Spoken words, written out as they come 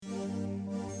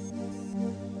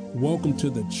Welcome to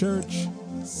the Church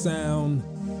Sound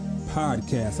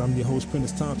Podcast. I'm your host,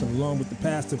 Prentice Thompson, along with the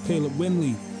pastor, Caleb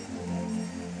Winley.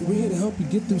 We're here to help you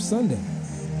get through Sunday.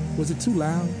 Was it too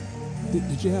loud?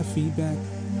 Did you have feedback?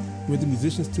 Were the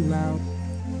musicians too loud?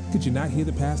 Could you not hear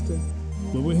the pastor?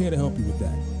 Well, we're here to help you with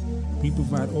that. We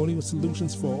provide audio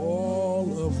solutions for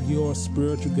all of your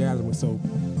spiritual gatherings. So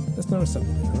let's learn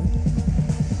something today,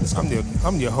 all right?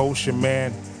 I'm your host, your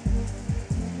man,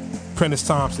 Prentice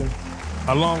Thompson,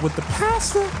 along with the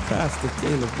pastor,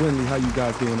 Caleb Winley. How you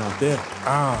guys doing out there?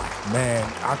 Man,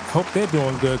 I hope they're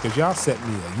doing good because y'all set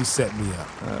me up. You set me up.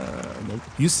 Nope.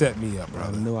 You set me up, I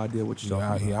brother. have no idea what you're out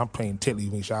talking here. I'm playing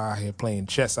tiddlywinks. Y'all out here playing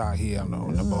chess out here on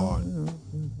the board.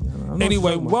 about.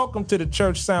 Anyway, welcome to the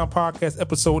Church Sound Podcast,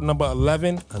 episode number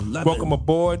 11. Welcome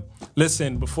aboard.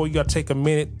 Listen, before you take a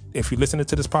minute, if you're listening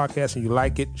to this podcast and you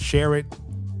like it, share it,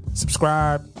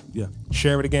 subscribe,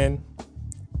 share it again.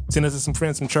 Send us to some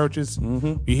friends, some churches.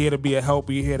 We're here to be a help.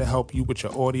 We're here to help you with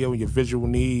your audio and your visual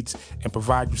needs and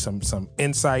provide you some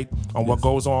insight on what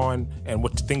goes on and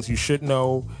what things you should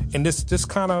know, and just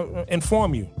kind of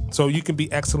inform you so you can be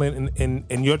excellent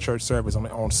in your church service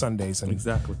on Sundays and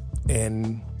Exactly.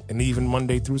 and even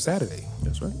Monday through Saturday.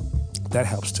 That's right. That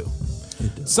helps too.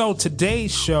 So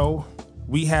today's show,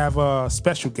 we have a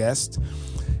special guest,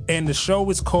 and the show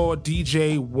is called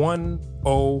DJ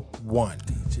 101.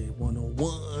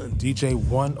 DJ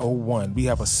 101. We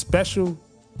have a special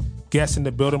guest in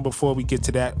the building. Before we get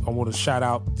to that, I want to shout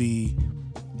out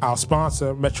our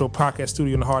sponsor, Metro Podcast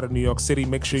Studio in the heart of New York City.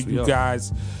 Make sure you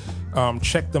guys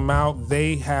check them out.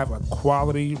 They have a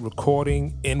quality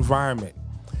recording environment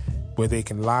where they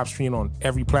can live stream on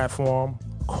every platform,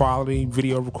 quality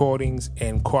video recordings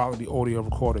and quality audio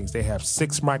recordings. They have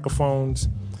 6 microphones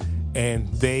and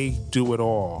they do it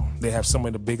all. They have some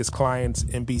of the biggest clients.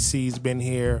 NBC's been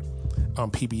here.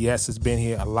 PBS has been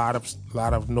here. A lot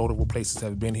of notable places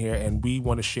have been here, and we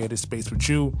want to share this space with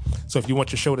you. So if you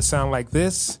want your show to sound like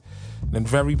this, in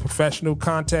very professional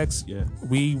context,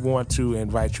 we want to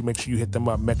invite you. Make sure you hit them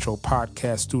up,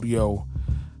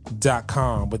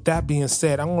 metropodcaststudio.com. With that being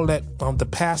said, I'm going to let the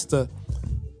pastor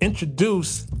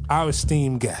introduce our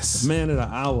esteemed guest. Man of the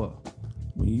hour.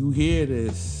 When you hear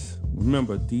this,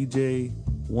 remember DJ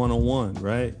 101,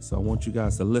 right? So I want you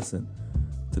guys to listen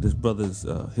to this brother's,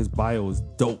 his bio is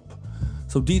dope.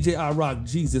 So DJ iRock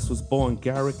Jesus was born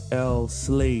Garrick L.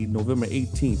 Slade, November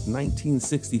 18th,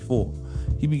 1964.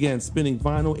 He began spinning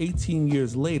vinyl 18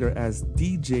 years later as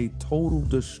DJ Total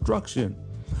Destruction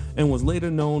and was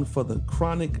later known for the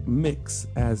chronic mix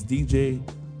as DJ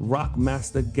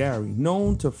Rockmaster Gary,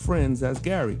 known to friends as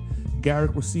Gary.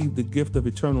 Garrick received the gift of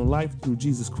eternal life through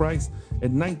Jesus Christ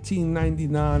in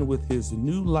 1999. With his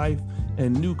new life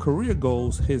and new career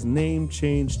goals, his name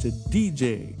changed to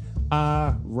DJ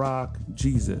iRock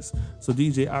Jesus. So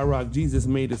DJ iRock Jesus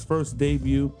made his first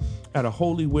debut at a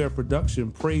Holy Wear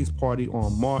production praise party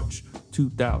on March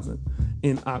 2000.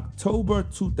 In October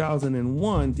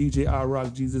 2001, DJ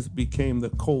iRock Jesus became the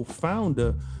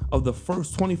co-founder of the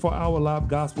first 24-hour live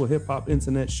gospel hip-hop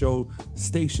internet show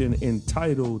station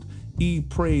entitled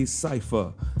E-Praise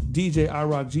Cypher. DJ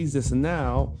iRock Jesus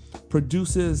now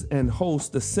produces and hosts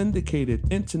the syndicated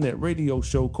internet radio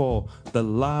show called The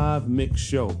Live Mix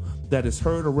Show that is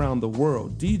heard around the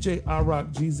world. DJ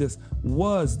iRock Jesus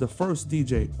was the first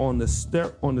DJ on the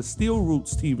Steel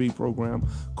Roots TV program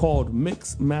called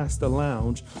Mix Master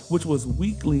Lounge, which was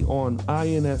weekly on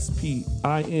INSP,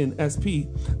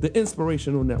 the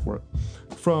Inspirational Network.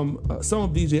 From some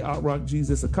of DJ iRock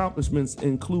Jesus' accomplishments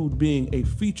include being a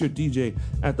featured DJ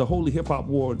at the Holy Hip Hop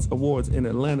Awards in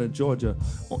Atlanta, Georgia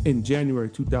in January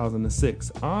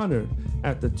 2006, honored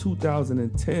at the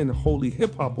 2010 Holy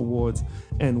Hip Hop Awards,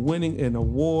 and winning an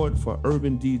award for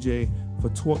Urban DJ for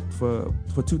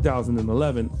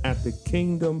 2011 at the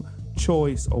Kingdom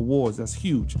Choice Awards. That's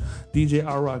huge. DJ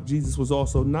iRock Jesus was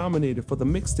also nominated for the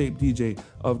Mixtape DJ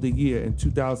of the Year in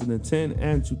 2010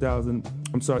 and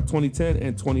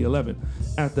 2011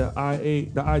 at the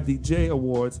IDJ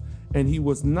Awards, and he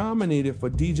was nominated for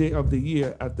DJ of the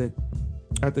Year at the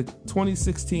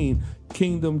 2016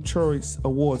 Kingdom Choice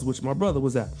Awards, which my brother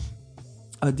was at.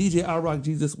 DJ iRock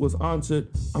Jesus was honored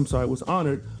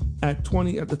at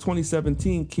the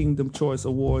 2017 Kingdom Choice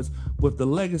Awards with the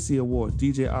Legacy Award.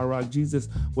 DJ iRock Jesus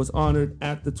was honored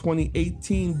at the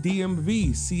 2018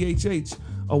 DMV CHH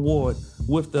award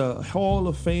with the Hall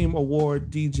of Fame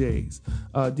Award DJs.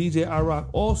 DJ iRock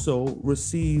also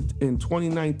received in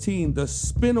 2019 the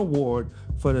Spin Award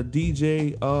for the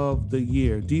DJ of the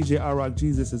Year. DJ iRock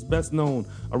Jesus is best known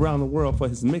around the world for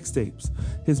his mixtapes.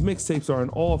 His mixtapes are in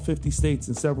all 50 states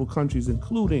and several countries,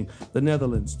 including the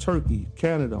Netherlands, Turkey,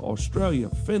 Canada, Australia,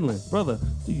 Finland, brother,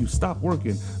 do you stop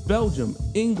working? Belgium,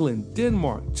 England,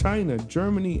 Denmark, China,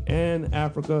 Germany, and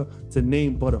Africa, to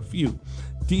name but a few.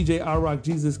 DJ iRock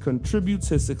Jesus contributes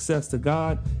his success to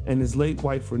God and his late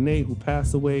wife Renee, who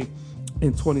passed away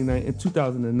in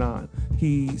 2009.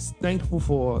 He's thankful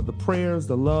for the prayers,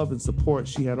 the love, and support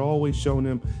she had always shown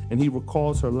him, and he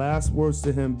recalls her last words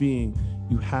to him being,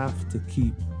 "You have to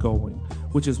keep going,"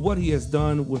 which is what he has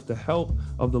done with the help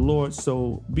of the Lord.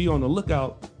 So be on the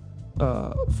lookout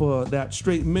for that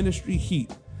straight ministry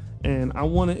heat. And I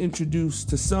want to introduce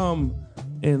to some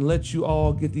and let you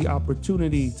all get the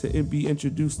opportunity to be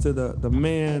introduced to the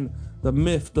man, the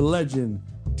myth, the legend,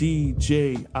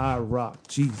 DJ iRock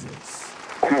Jesus.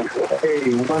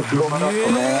 Hey, what's going on,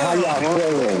 man? How y'all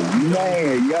feeling?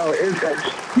 Man,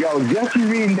 just you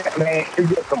reading that, man, it's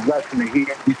just a blessing to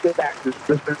hear. You sit back to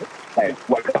listen at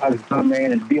what God has done,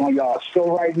 man, and be on y'all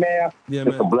show right now. Yeah,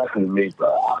 it's a blessing to me, bro.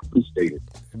 I appreciate it.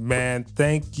 Man,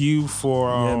 thank you for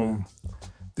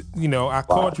I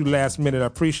called you last minute. I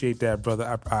appreciate that,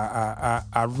 brother. I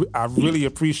really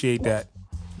appreciate that.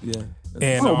 Yeah.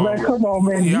 And, man, come on,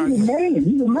 man. You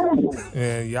the man.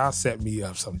 Yeah, y'all set me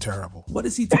up some terrible. What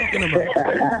is he talking about?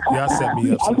 Y'all set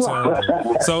me up some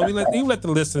terrible. So let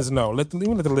the listeners know. Let the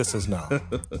listeners know.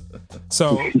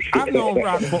 So I've known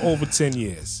Rock for over 10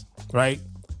 years, right?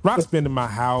 Rock's been in my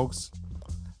house.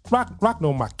 Rock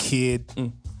know my kid.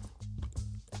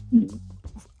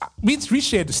 We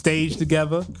shared the stage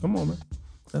together. Come on, man.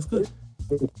 That's good.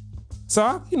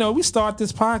 So, we start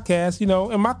this podcast,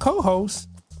 and my co-host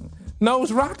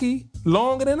knows Rocky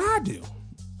longer than I do.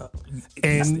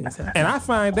 And I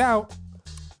find out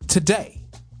today.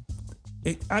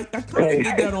 I kind of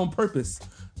did that on purpose.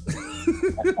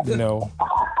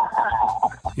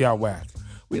 Y'all whack.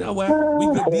 We not whack. We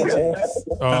good DJs.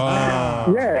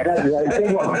 Yeah, that's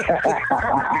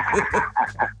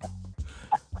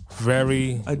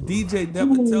right. A DJ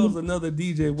never tells another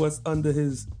DJ what's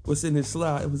in his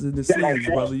slide. It was in the sleeves,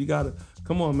 brother. You gotta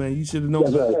come on, man. You should have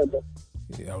known that.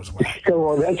 Yeah, I was whack. Come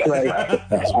on, that's right.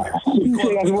 We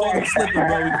caught him slipping,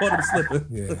 bro. We caught him slipping.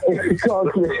 Yeah.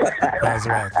 That's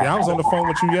right. Yeah, I was on the phone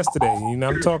with you yesterday.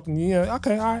 I'm talking. Yeah.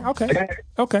 Okay. All right.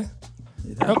 Okay.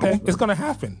 It's gonna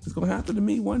happen. It's gonna happen to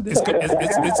me one day. It's gonna happen.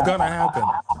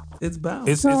 It's bound.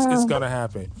 It's gonna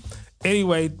happen.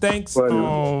 Anyway, thanks.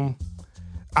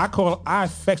 I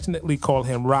affectionately call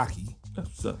him Rocky.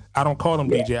 I don't call him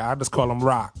DJ. I just call him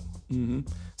Rock. Mm-hmm.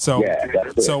 So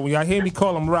when y'all hear me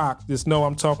call him Rock, just know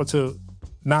I'm talking to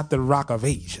not the Rock of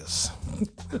Ages.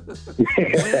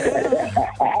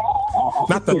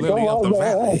 Not the Lily of the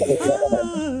Valley.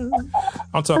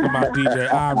 I'm talking about DJ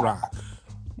iRock.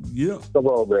 Yeah. Come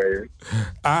on, man.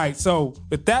 All right, so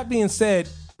with that being said,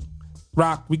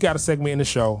 Rock, we got a segment in the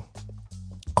show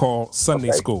called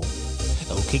Sunday School.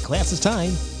 Okay, class, it's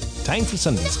time. Time for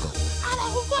Sunday School.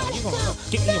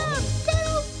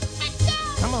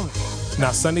 Come on.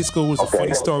 Now, Sunday School was the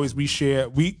funny stories we share.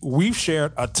 We've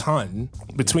shared a ton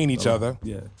between each other.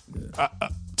 Yeah.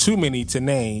 Too many to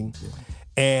name. Yeah.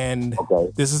 And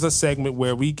this is a segment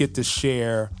where we get to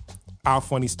share our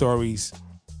funny stories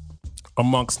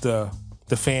amongst the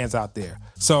fans out there.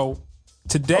 So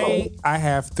today I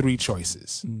have 3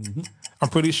 choices. Mm-hmm. I'm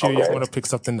pretty sure you're going to pick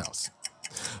something else.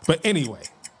 But anyway,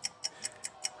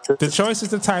 the choices,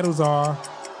 the titles are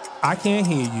I Can't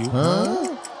Hear You.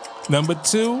 Huh? Number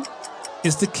 2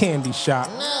 is The Candy Shop.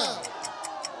 No.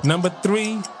 Number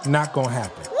 3, Not Gonna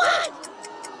Happen. What?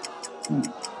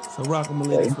 So, Rock, I'm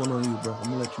gonna lay this one on you, bro. I'm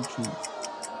gonna let you choose.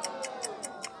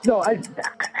 No,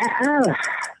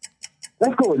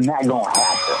 let's go with Not Gonna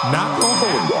Happen. Not Gonna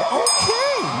Happen.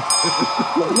 Okay.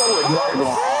 Let's go with Not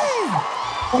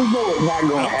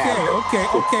Gonna Happen. Okay.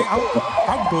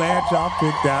 I'm glad y'all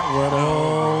picked that one.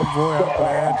 Oh, boy, I'm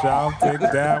glad y'all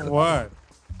picked that one.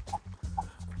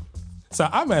 So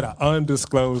I'm at an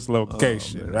undisclosed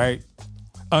location, right?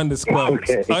 Undisclosed.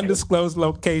 Okay. Undisclosed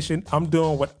location. I'm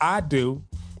doing what I do.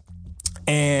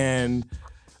 And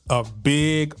a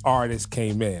big artist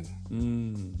came in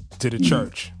to the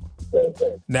church.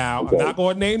 Now, I'm not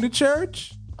going to name the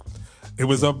church. It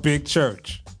was a big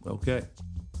church. Okay.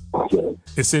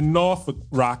 It's in Norfolk,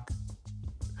 Rock.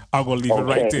 I'm going to leave it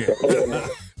right there.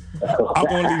 I'm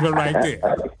going to leave it right there.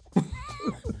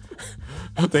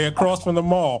 They across from the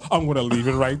mall. I'm going to leave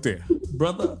it right there.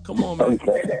 brother. Come on, man.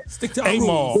 Stick to our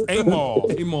A-Mall, rules.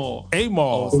 A-Mall. A-Mall.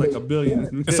 A-Mall. Oh, it's like a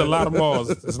billion. It's a lot of malls.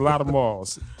 It's a lot of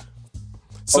malls.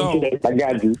 So, Okay, I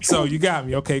got you. so you got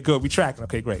me. Okay, good. We tracking.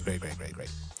 Okay, great.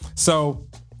 So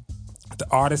the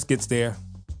artist gets there.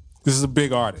 This is a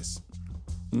big artist.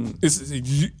 This is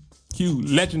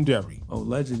huge, legendary. Oh,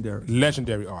 legendary.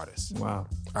 Legendary artist. Wow.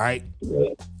 All right.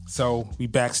 So we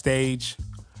backstage,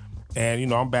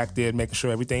 and I'm back there making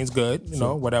sure everything's good.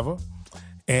 Whatever.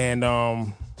 And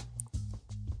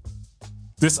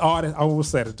this artist, I will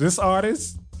say it. This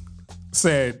artist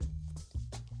said,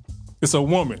 "It's a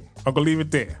woman." I'm gonna leave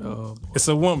it there. Oh, it's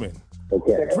a woman.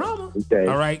 Okay. drama. Okay.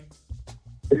 All right.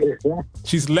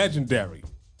 She's legendary.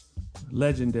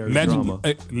 Legendary drama.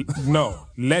 No,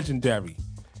 legendary.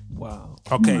 Wow.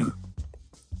 Okay.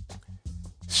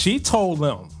 She told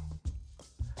them,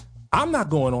 "I'm not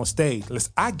going on stage unless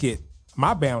I get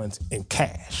my balance in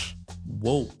cash.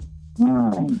 Whoa.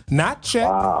 Not check,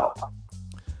 Wow.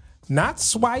 not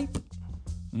swipe,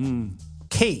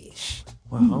 cash.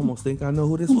 Wow, I almost think I know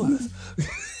who this was.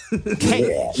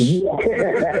 Cash.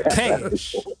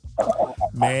 Cash."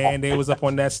 Man, they was up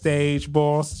on that stage,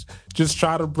 boss, just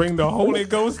try to bring the Holy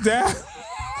Ghost down.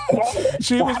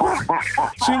 She was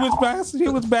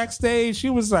backstage. She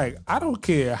was like, "I don't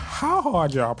care how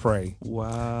hard y'all pray,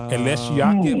 Wow. unless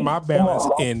y'all get my balance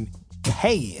in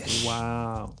cash.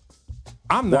 Wow.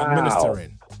 I'm not Wow.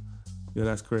 ministering." Yeah,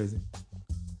 that's crazy.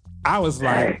 I was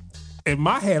like, in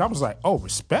my head, I was like, "Oh,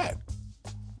 respect,"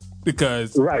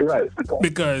 because Right.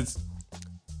 because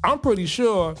I'm pretty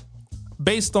sure,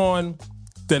 based on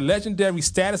the legendary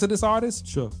status of this artist,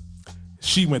 Sure.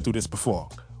 she went through this before.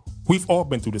 We've all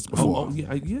been through this before. Oh,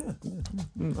 yeah. Yeah.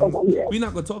 We're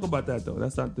not gonna talk about that though.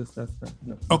 That's not this. That's not.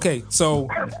 No. Okay, so,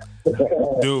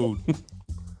 dude,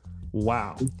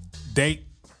 Wow. they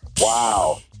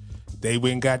Wow. went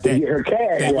and got that. Get her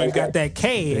cash. They went and got that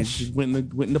cash. She went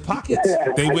in the pockets.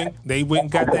 They went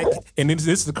and got that. And this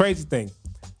is the crazy thing.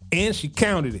 And she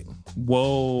counted it.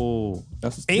 Whoa.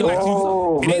 That's It ain't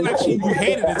like she you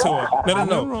handed it to her. No.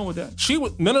 Nothing wrong with that. She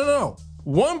was no.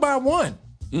 One by one.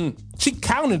 She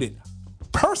counted it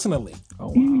personally. Oh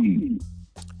wow.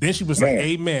 Then she was like,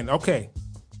 "Amen." Okay.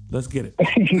 Let's get it.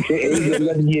 Let's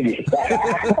get it.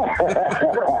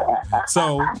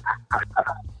 So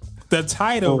the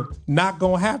title, "Not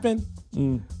Gonna Happen,"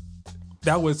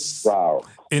 that was Wow.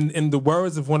 in the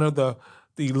words of one of the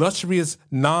illustrious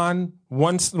one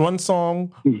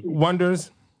song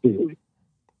wonders.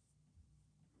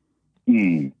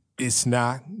 It's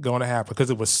not gonna happen because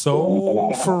it was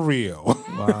so for real.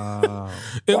 Wow.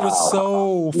 It was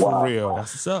so for real.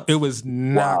 That's what's up. It was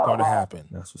not gonna happen.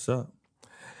 That's what's up.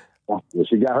 Well,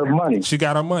 she got her money. She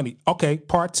got her money. Okay,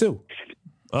 part 2.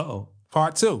 Uh-oh.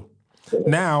 Part 2.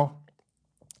 Now,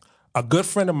 a good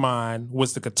friend of mine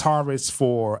was the guitarist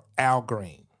for Al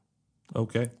Green.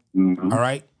 Okay. All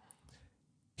right?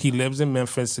 He lives in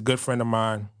Memphis, a good friend of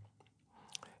mine.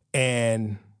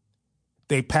 And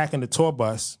they pack in the tour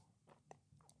bus.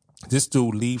 This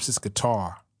dude leaves his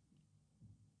guitar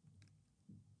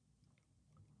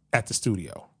at the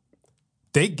studio.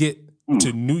 They get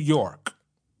to New York.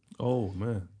 Oh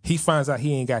man. He finds out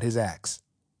he ain't got his axe.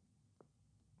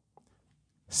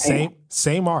 Same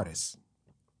artist.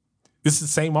 This is the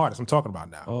same artist I'm talking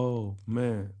about now. Oh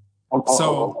man.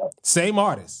 So same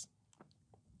artist.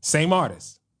 So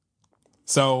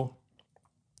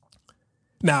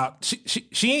now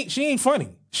she ain't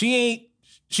funny.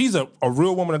 She's a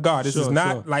real woman of God. This is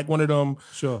not like one of them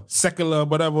secular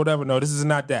whatever. No, this is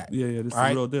not that. Yeah, this is All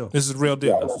the real deal. This is the real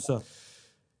deal. That's what's up.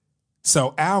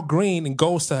 So Al Green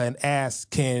goes to her and asks,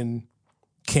 can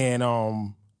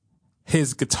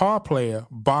his guitar player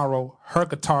borrow her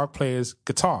guitar player's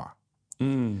guitar?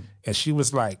 And she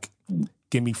was like,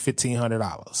 "Give me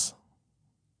 $1,500.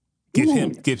 Give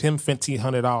him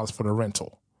 $1,500 for the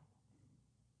rental."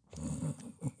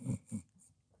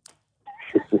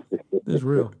 It's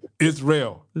real. It's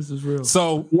real. This is real.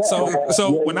 So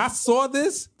when I saw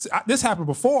this happened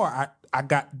before I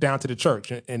got down to the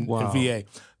church in VA.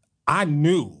 I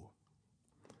knew,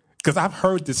 because I've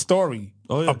heard this story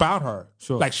about her.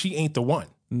 Sure. Like she ain't the one.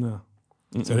 No.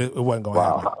 So it wasn't going to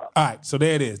happen. All right, so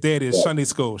there it is. Sunday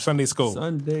school. Sunday school.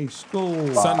 The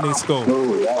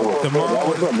moral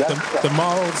of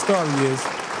the story is,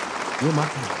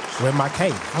 where my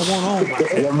cage? I want all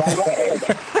my cash.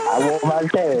 I want my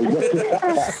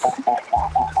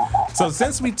cash. So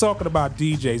since we talking about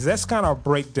DJs, let's kind of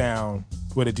break down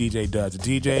what a DJ does. A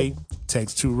DJ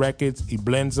takes 2 records, he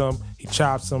blends them, he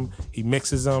chops them, he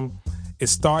mixes them. It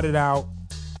started out,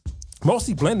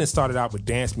 mostly blending started out with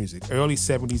dance music, early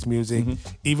 70s music,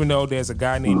 even though there's a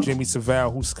guy named Jimmy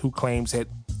Savile who claims that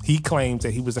He claims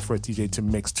that he was the first DJ to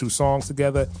mix two songs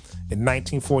together in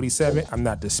 1947. I'm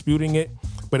not disputing it,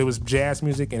 but it was jazz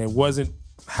music, and it wasn't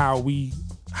how we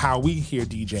hear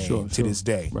DJing to this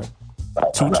day. Right.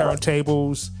 Two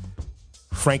turntables,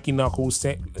 Frankie Knuckles,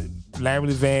 Larry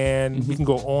Levan. We can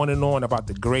go on and on about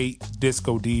the great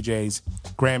disco DJs.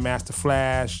 Grandmaster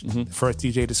Flash, the first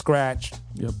DJ to scratch.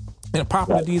 Yep. And the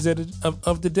popular DJs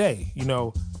of the day. You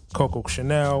know, Coco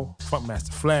Chanel,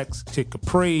 Funkmaster Flex, Kid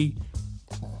Capri,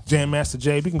 Jam Master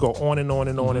Jay. We can go on and on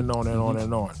and on and on and on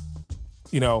and on.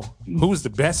 You know, who's the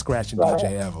best scratching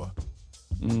DJ ever?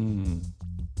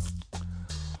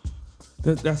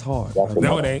 That's hard.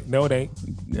 No, it ain't. No, it ain't.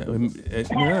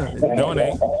 No, it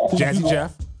ain't. Jazzy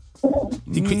Jeff.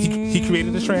 He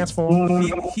created the transform.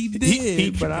 He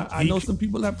did, but I know some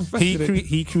people have perfected it.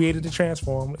 He created the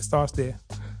transform. It starts there.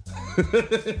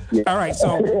 All right,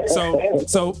 so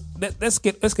let's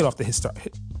get off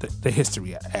the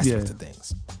history aspect of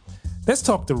things. Let's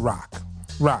talk to Rock.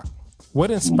 Rock,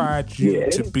 what inspired you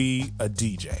to be a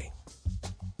DJ?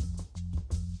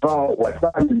 What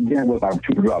started again with my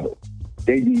two brothers.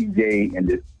 They DJ in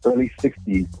the early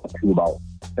 60s to about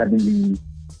 70,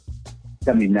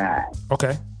 79.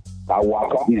 Okay. I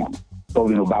watched them.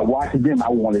 So, by watching them, I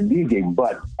wanted to DJ.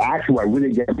 But actually, I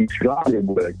really got me started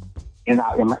with in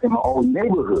my old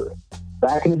neighborhood.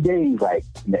 Back in the days, like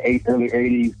in the early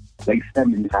 80s, late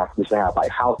 70s, I used to have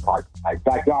like house parties, like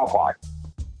backyard parties.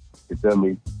 You feel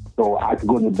me? So I could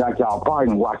go to the backyard party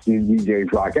and watch these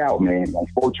DJs rock out, man, on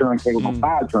 4 turntables, on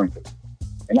 5 turntables.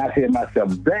 And I said to myself,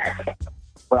 that's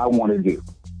what I want to do.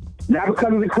 Not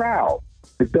because of the crowd,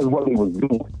 because of what they was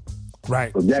doing.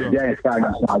 Right. So that inspired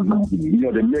me. You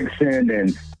know, the mixing,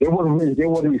 and they wasn't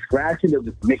really scratching, they were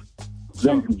just mixing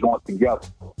them joints together.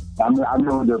 I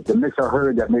remember the mix I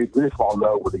heard that made this fall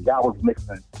love, where the guy was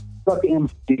mixing Suck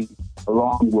MC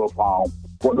along with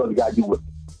what does the guy do with it?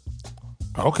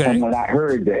 Okay. And when I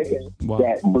heard that,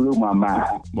 that blew my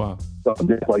mind. Wow. So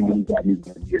that's why you got me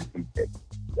to be a DJ.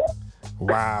 Yeah.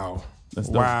 Wow. That's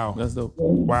dope. Wow. That's dope.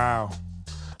 Wow.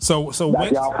 So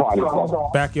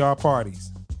backyard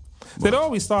parties. It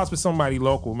always starts with somebody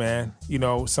local, man. You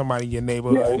know, somebody in your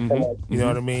neighborhood. You know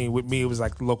what I mean? With me, it was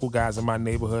like the local guys in my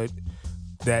neighborhood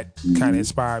that kind of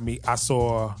inspired me. I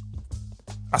saw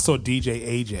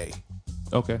DJ AJ.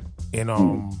 Okay.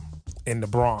 In the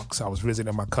Bronx. I was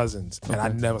visiting my cousins, and I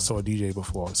never saw a DJ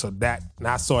before. So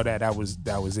I saw that was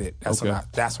it.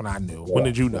 That's when I knew. When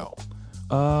did you know?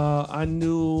 I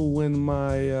knew when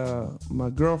my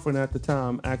girlfriend at the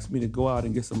time asked me to go out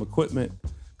and get some equipment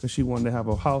because she wanted to have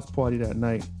a house party that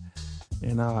night,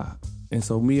 and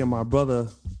so me and my brother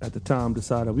at the time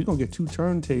decided we're gonna get 2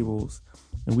 turntables,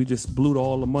 and we just blew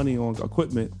all the money on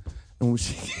equipment. And when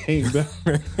she came back,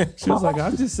 she was like,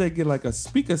 I just said get like a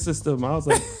speaker system. I was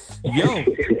like, yo,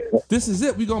 this is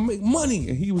it. We gonna make money.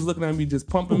 And he was looking at me just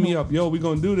pumping me up. Yo, we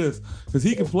gonna do this. Because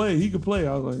he could play.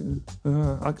 I was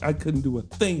like, I couldn't do a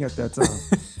thing at that time.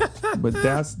 But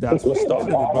that's what started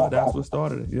it, bro. That's what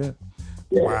started it. Yeah.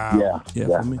 Wow. Yeah,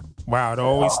 for me. Wow, it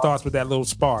always starts with that little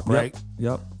spark, right?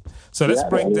 Yep. So let's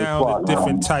break down the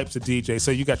different types of DJs. So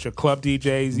you got your club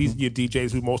DJs. These are your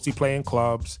DJs who mostly play in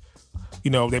clubs. You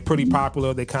know, they're pretty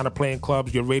popular. They kind of play in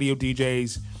clubs. Your radio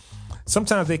DJs,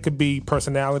 sometimes they could be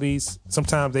personalities.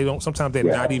 Sometimes they don't. Sometimes they're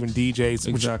not even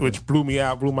DJs, which blew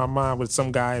my mind with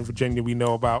some guy in Virginia we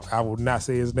know about. I will not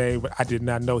say his name, but I did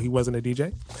not know he wasn't a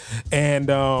DJ. And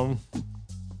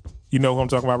you know who I'm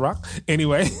talking about, Rock?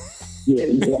 Anyway.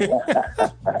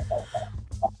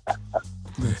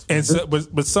 And so,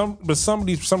 but some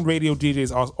radio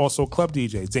DJs are also club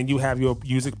DJs. Then you have your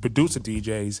music producer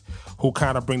DJs who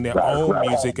kind of bring their own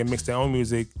music and mix their own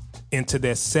music into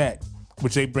their set,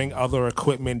 which they bring other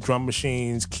equipment, drum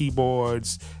machines,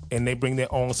 keyboards, and they bring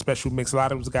their own special mix. A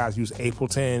lot of those guys use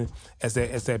Ableton as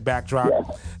their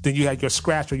backdrop. Then you have your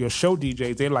scratch or your show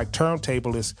DJs. They're like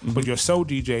turntablists, but your show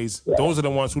DJs, those are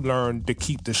the ones who learn to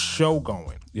keep the show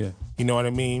going. Yeah, you know what I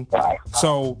mean.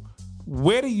 So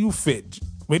where do you fit?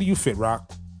 Where do you fit,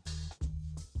 Rock?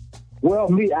 Well,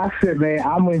 me, I said, man,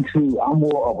 I'm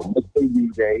more of a mixtape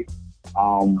DJ,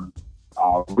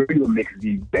 radio mix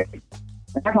DJ.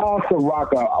 And I can also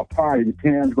rock a party.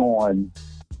 Depends on,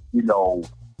 you know,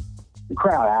 the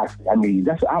crowd. Actually, I mean,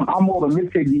 I'm more of a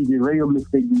mixtape DJ, radio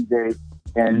mixtape DJ,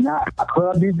 and not a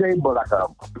club DJ, but like a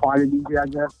party DJ, I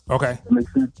guess. Okay, that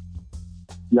makes sense.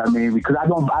 You know what I mean? Because I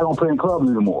don't play in clubs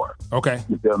anymore. Okay,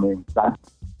 you feel me?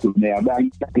 Now I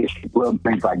get club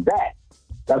things like that.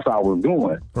 That's what I was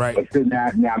doing. Right. But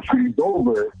now I'm changed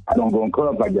over. I don't go in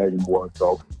clubs like that anymore.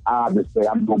 So I just say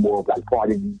I'm doing more of like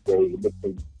party DJ,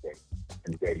 mixtape DJ,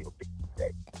 and radio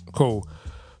DJ. Cool.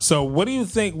 So what do you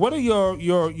think? What are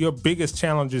your biggest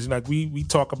challenges? Like we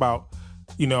talk about,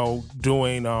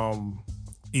 doing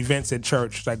events at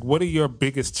church. Like, what are your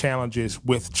biggest challenges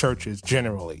with churches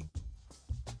generally?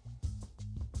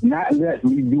 Not let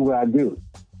me do what I do.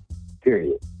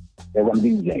 Period. That's what I'm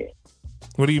DJing.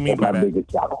 What do you mean by that? Biggest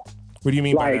challenge. What do you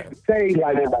mean by that? Say,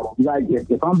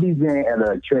 if I'm DJing at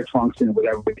a church function or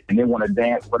whatever, and they want to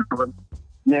dance, whatever,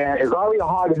 now it's already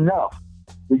hard enough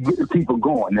to get the people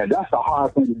going. Now, that's a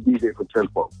hard thing to DJ for church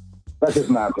folks. That's just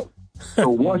my opinion. So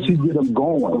once you get them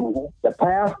going, the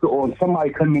pastor or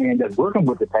somebody come in that's working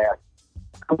with the pastor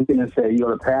comes in and say,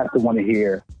 the pastor want to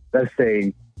hear, let's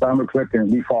say, Simon Clifton,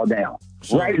 We Fall Down.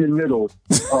 Sure. Right in the middle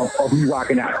of me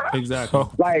rocking out. Exactly.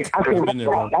 Like, I said, right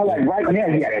now,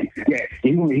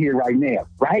 he want to hear right now.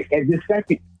 Right at this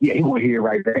second, he want to hear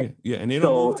right there. Yeah, and they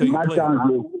don't so my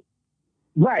challenge is,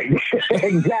 right,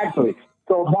 exactly.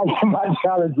 So my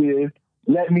challenge is,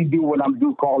 let me do what I'm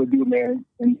called to do, man,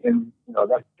 and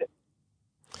that's it.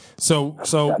 So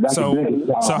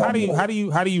how do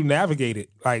you navigate it?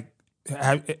 Like,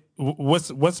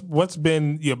 what's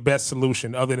been your best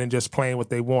solution other than just playing what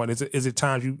they want? Is it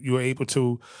times you were able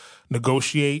to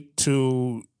negotiate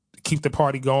to keep the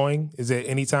party going? Is there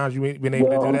any times you've been able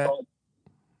to do that?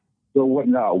 So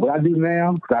what I do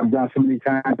now, because I've done so many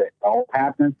times that all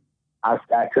happens, I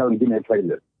tell them, give me a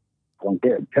playlist. I don't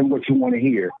care. Tell me what you want to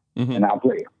hear, and I'll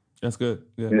play it. That's good.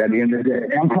 Yeah. And at the end of the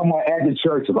day, I'm coming at the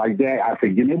church like that. I say,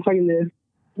 give me a playlist.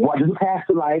 What does the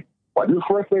pastor like? What does the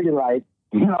first lady like?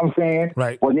 You know what I'm saying?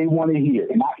 Right. What they want to hear.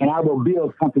 And I will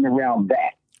build something around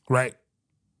that. Right.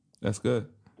 That's good.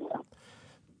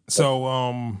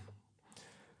 So,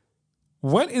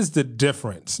 what is the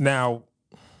difference? Now,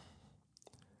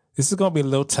 this is going to be a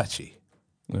little touchy.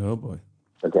 Oh, boy.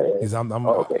 Okay. I'm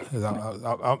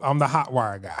the hot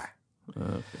wire guy.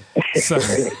 Okay. So,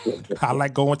 I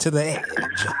like going to the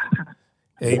edge.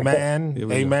 Amen.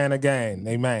 Amen again.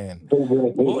 Amen.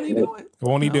 Won't he do it?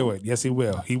 Won't he do it? Yes, he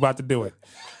will. He about to do it.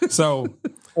 So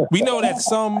we know that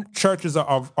some churches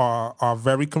are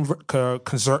very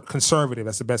conservative.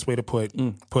 That's the best way to put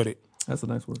it. That's a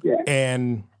nice word. Yeah.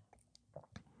 And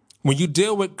when you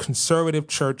deal with conservative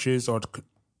churches church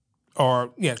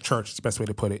is the best way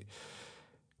to put it.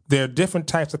 There are different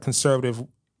types of conservative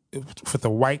for the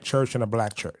white church and a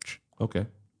black church. Okay.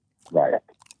 Right.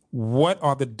 What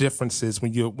are the differences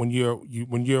when you're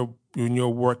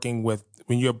working with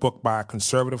when you're booked by a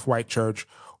conservative white church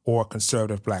or a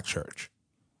conservative black church?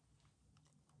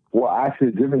 Well,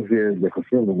 actually, the difference is the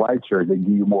conservative white church, they give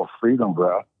you more freedom,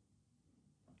 bro.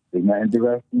 Isn't that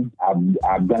interesting?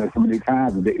 I've done it so many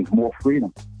times. It's more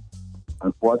freedom,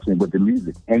 unfortunately, with the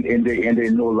music, and they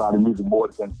know a lot of music more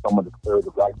than some of the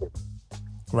conservative white church.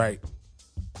 Right.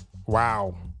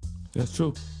 Wow. That's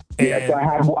true. Yeah, so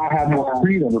I have more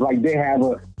freedom. Like they have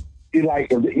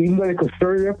even though they're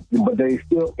conservative, but if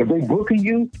they booking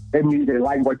you, that means they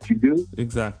like what you do.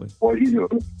 Exactly. Or you know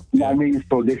what I mean?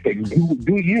 So they say,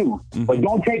 do you, but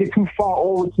don't take it too far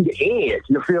over to the edge.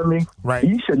 You feel me? Right.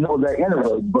 You should know that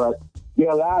anyway, but they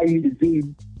allow you to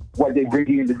do what they bring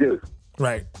you in to do.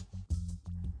 Right.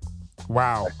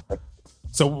 Wow.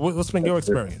 So what's been your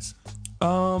experience?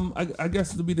 I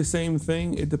guess it'll be the same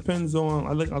thing. It depends on.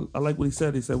 I like what he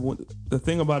said. He said the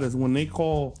thing about it is when they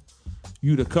call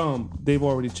you to come, they've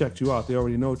already checked you out. They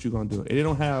already know what you're gonna do. And they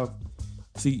don't have.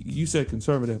 See, you said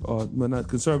conservative, not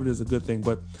conservative is a good thing,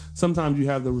 but sometimes you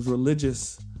have those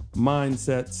religious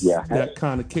mindsets that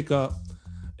kind of kick up,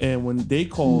 and when they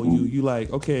call you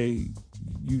like, okay.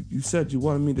 You said you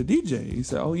wanted me to DJ. He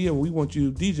said, "Oh yeah, we want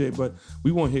you to DJ, but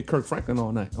we want to hear Kirk Franklin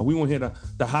all night, or we want to hear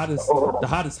the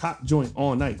hottest hot joint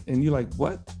all night." And you're like,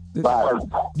 "What?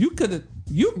 You could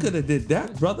have did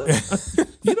that, brother.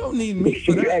 You don't need me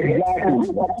for that." Exactly.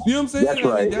 You know what I'm saying? That's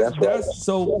right. That's right.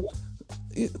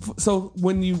 So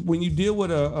when you deal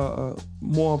with a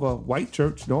more of a white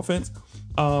church, no offense,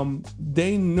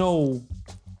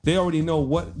 they already know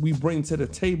what we bring to the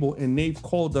table, and they've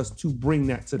called us to bring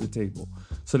that to the table.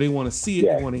 So they want to see it,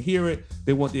 they want to hear it,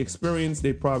 they want the experience.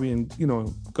 They probably,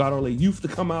 got all their youth to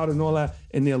come out and all that,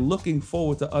 and they're looking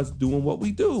forward to us doing what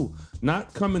we do,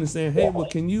 not coming and saying, "Hey, well,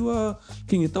 can you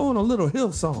throw in a little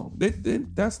Hill song?"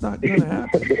 That's not gonna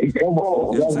happen. You know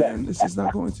what I'm saying? It's just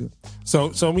not going to. So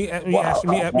let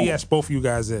me ask both of you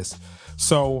guys this.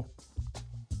 So,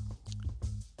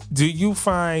 do you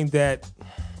find that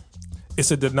it's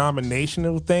a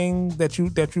denominational thing that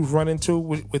you've run into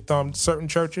with certain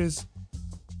churches?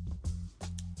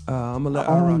 I'm gonna let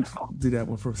iRock do that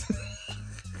one first.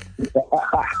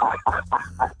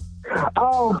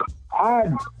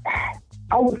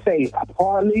 I would say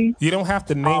partly. You don't have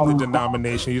to name the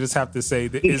denomination. You just have to say,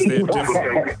 is there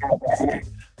different?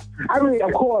 I mean,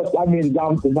 of course,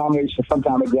 the denomination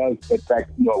sometimes it does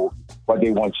affect, what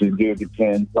they want you to do. It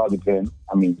depends. It all depends.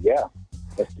 I mean, yeah.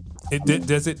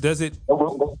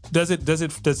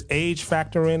 Does age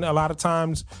factor in a lot of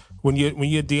times when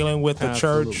you're dealing with the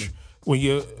Absolutely. church? When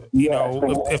you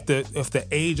know if the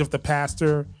age of the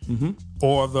pastor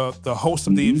or the host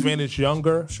of the event is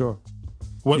younger, Sure.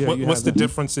 What's the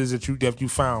differences that you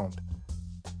found?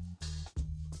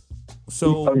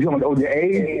 So the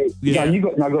age. Yeah.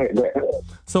 No, go ahead.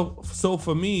 So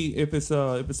for me, if it's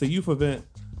a youth event,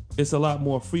 it's a lot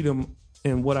more freedom.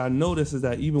 And what I notice is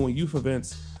that even with youth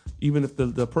events, even if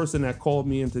the person that called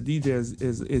me into DJ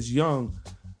is young,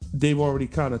 they've already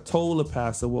kind of told the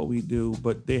pastor what we do,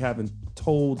 but they haven't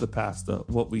told the pastor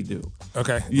what we do.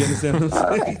 Okay, you understand what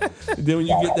I'm saying? Then when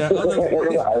you get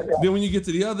then when you get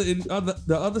to the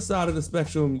other side of the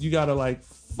spectrum, you gotta like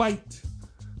fight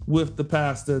with the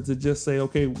pastor to just say,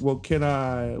 okay, well,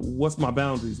 what's my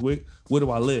boundaries? Where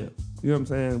do I live? You know what I'm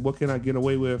saying? What can I get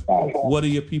away with? What are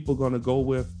your people gonna go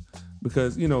with?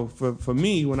 Because, for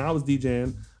me, when I was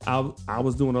DJing, I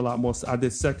was doing a lot more. I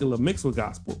did secular mixed with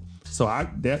gospel. So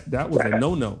that was a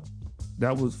no-no.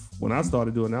 That was, when I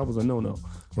started doing that was a no-no.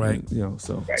 Right. And,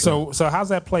 So how's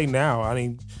that play now? I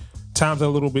mean, times are a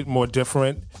little bit more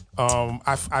different.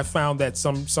 I found that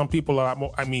some people are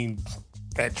more,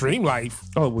 at Dream Life.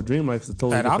 Oh, well, Dream Life is a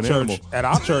totally different animal. At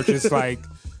our church, it's like,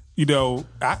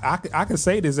 I can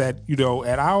say this at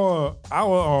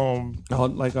our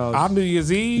New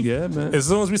Year's Eve. Yeah, man. As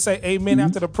soon as we say amen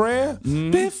after the prayer,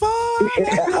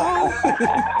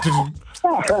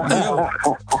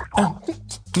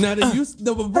 Now there used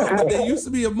to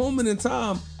be a moment in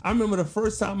time. I remember the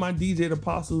first time I DJ'd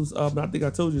Apostles. I think I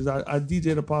told you I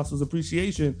DJ'd Apostles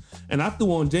Appreciation, and I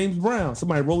threw on James Brown.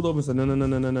 Somebody rolled over and said,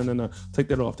 "No, take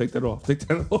that off."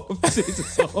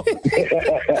 Jesus off.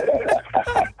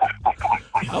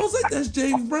 I was like, "That's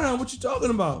James Brown. What you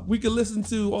talking about? We can listen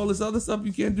to all this other stuff.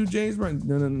 You can't do James Brown."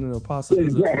 No.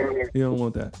 Apostles. You don't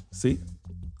want that. See?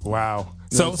 Wow.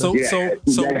 So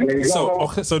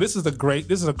this is a great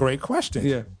question.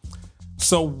 Yeah.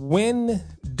 So when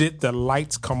did the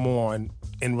lights come on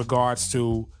in regards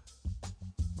to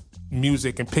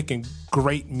music and picking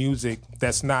great music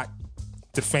that's not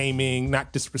defaming,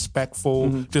 not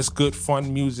disrespectful, just good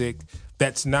fun music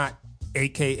that's not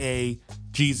AKA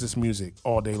Jesus music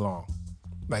all day long?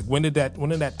 Like when did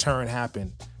that turn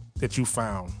happen that you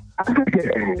found? I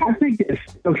think it's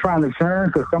still trying to turn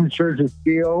because some churches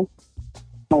still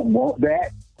don't want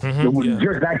that.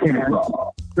 Churches I came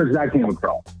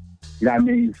across. You know what I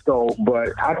mean? So, but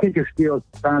I think it's still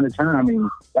trying to turn. I mean,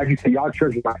 like you said, y'all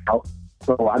churches rock out.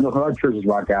 So I know other churches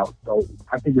rock out. So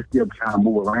I think it's still trying to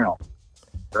move around.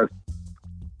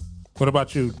 What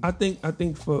about you? I think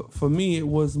for me it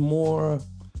was more.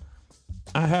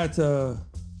 I had to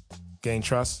gain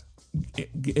trust.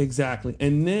 Exactly,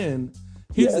 and then.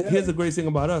 Here's the great thing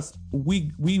about us.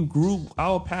 We grew.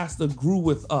 Our pastor grew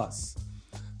with us.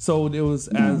 So there was,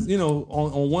 as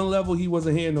on one level he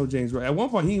wasn't hearing no James Brown. At one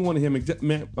point he didn't want to hear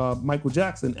Michael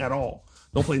Jackson at all.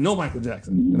 Don't play no Michael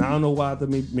Jackson. And I don't know why.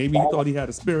 Maybe he thought he had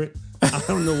a spirit. I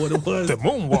don't know what it was. The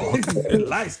moonwalk.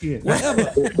 Light skin.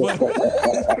 Whatever. But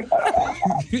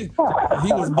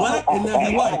he was black and now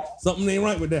he's white. Something ain't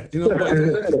right with that.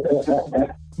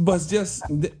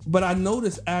 But I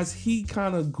noticed as he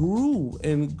kind of grew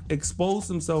and exposed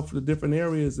himself to different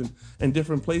areas and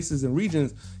different places and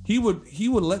regions, he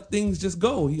would let things just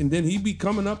go. And then he'd be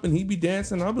coming up and he'd be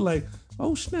dancing. I'd be like,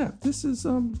 oh snap, this is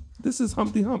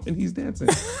Humpty Hump and he's dancing.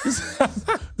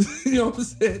 You know what I'm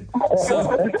saying?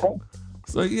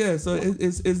 So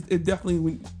it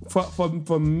definitely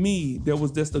for me there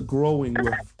was just a growing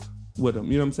with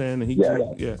him. You know what I'm saying? And he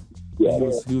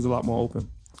was a lot more open.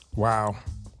 Wow.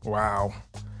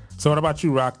 So what about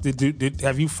you, Rock?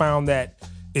 Have you found that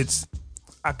it's,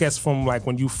 I guess, from like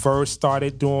when you first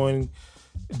started doing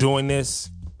this,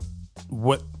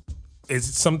 what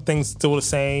is some things still the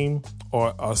same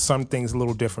or are some things a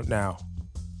little different now?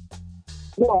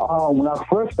 Well, when I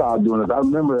first started doing this, I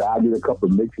remember I did a couple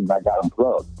of mixes and I got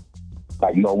unplugged.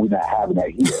 Like, no, we're not having that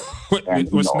here.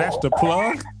 Was Snatch the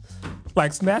Plug?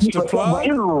 Like Snatch the Plug?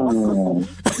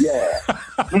 Yeah.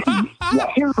 Man,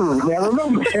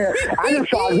 remember, I just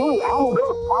started doing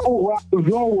what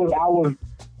I was doing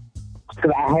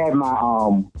because I had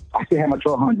I still had my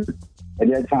 1200. At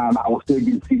that time, I was still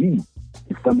getting CDs.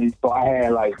 So I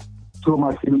had like 2 of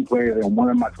my CD players and 1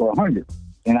 of my 1200.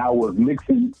 And I was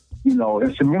mixing,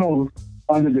 instrumentals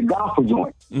under the gospel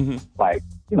joint. Mm-hmm. Like,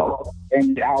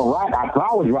 and I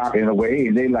was rocking in a way,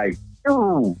 and they like,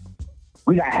 ooh,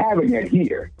 we're not having that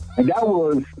here. And that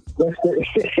was,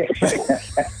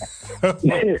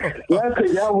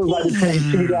 That was like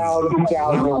between 2000 and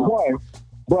 2001.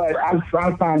 But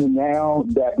I'm finding now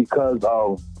that because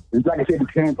of, it's like I said, it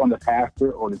depends on the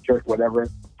pastor or the church, whatever,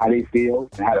 how they feel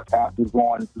and how the pastor's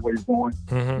going, what he's doing.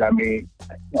 Mm-hmm. I mean,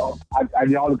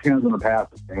 it all depends on the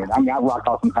pastor. Man. I mean, I rock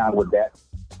out sometimes with that,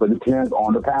 but it depends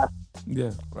on the pastor.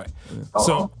 Yeah. Right. Yeah.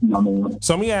 So, you know what I mean?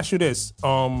 so let me ask you this.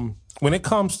 When it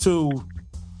comes to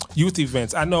youth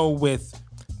events, I know with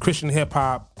Christian hip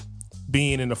hop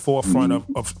being in the forefront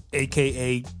of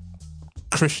AKA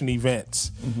Christian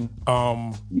events,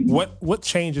 what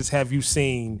changes have you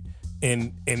seen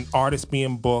in artists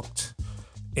being booked?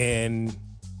 And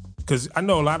because I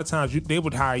know a lot of times they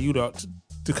would hire you to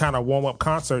kind of warm up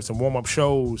concerts and warm up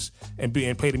shows and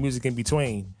play the music in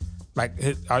between. Like,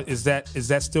 is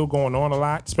that still going on a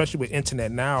lot, especially with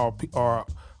internet now? Are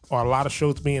a lot of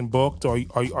shows being booked? Or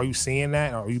are you seeing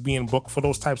that? Are you being booked for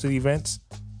those types of events?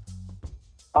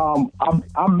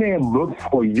 I'm being booked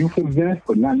for youth events,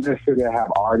 but not necessarily to have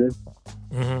artists.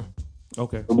 Mm-hmm.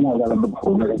 Okay. The ones that I'm looking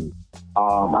for.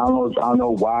 I don't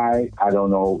know why. I don't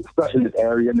know, especially in this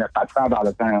area. And if I travel out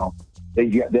of town, they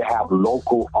have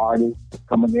local artists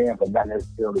coming in, but not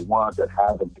necessarily ones that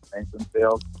have them defend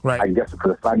themselves. Right. I guess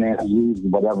because of financial reasons,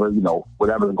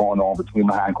 whatever's going on between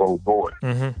behind closed doors.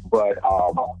 Mm-hmm. But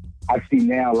I see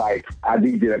now, like, I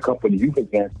did a couple of youth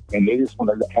events, and they just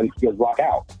want to have the kids rock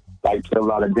out. Like, a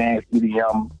lot of dance,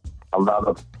 EDM, a lot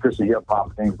of Christian hip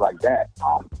hop, things like that.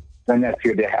 Then that's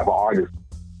here they have an artist.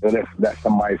 That's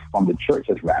somebody from the church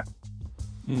that's rapping.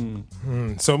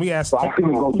 Mm-hmm. So let me ask. So I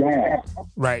couldn't go down.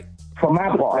 Right. For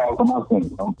my part, for my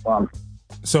thing.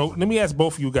 So let me ask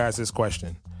both of you guys this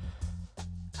question.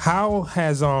 How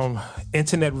has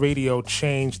internet radio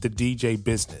changed the DJ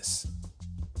business?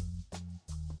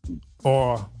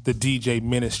 Or the DJ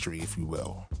ministry, if you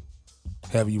will?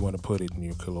 However you want to put it in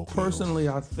your colloquial. Personally,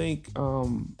 I think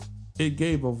it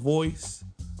gave a voice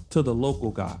to the local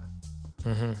guy.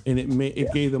 Mm-hmm. And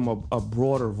it gave them a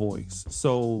broader voice.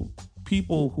 So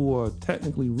people who are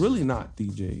technically really not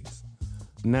DJs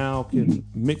now can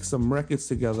mix some records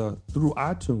together through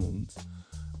iTunes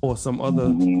or some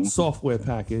other software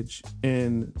package,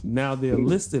 and now they're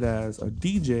listed as a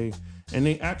DJ, and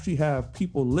they actually have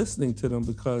people listening to them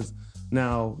because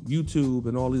now YouTube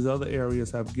and all these other areas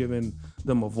have given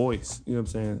them a voice. You know what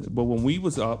I'm saying? But when we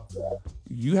was up,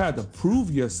 you had to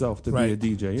prove yourself to be a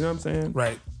DJ. You know what I'm saying?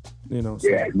 Right. You know. So.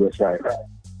 Yeah, that's right.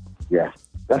 Yeah,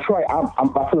 that's right. I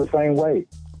feel the same way.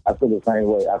 I feel the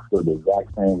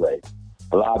exact same way.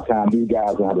 A lot of times these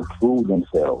guys don't have to prove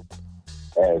themselves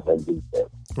as a DJ.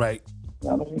 Right. You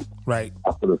know what I mean? Right.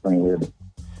 I feel the same way.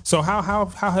 So how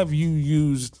have you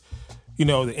used,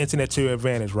 the internet to your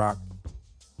advantage, Rock?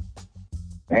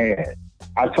 Man,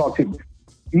 I talk to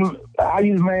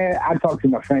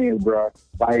my fans, bro.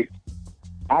 Like,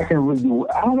 I can really do.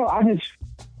 I don't know. I do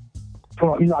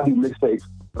mixtapes.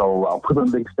 So I'll put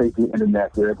on mixtapes on the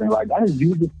internet and everything. Like, I just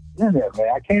use the internet, man.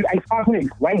 I can't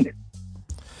explain it.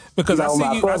 Because I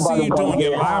see you doing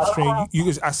your live stream.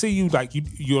 I see you like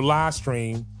your live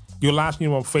stream. Your live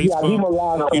stream on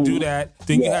Facebook. You do that.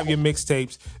 Then you have your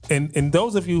mixtapes. And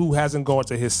those of you who hasn't gone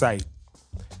to his site,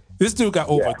 this dude got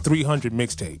over 300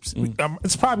 mixtapes.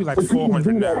 It's probably like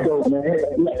 400 now.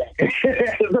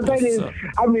 The thing is,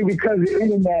 I mean, because the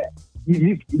internet,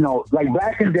 you know, like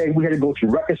back in the day, we had to go to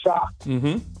record shops.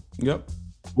 Mm-hmm. Yep.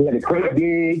 We had to create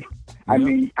gigs. I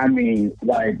mean,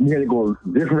 like we had to go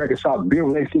to different record shops,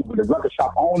 build relationships with the record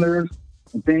shop owners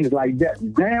and things like that.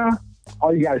 Now,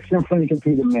 all you got is simple on your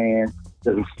computer, man.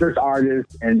 There's a search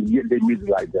artists and you get their music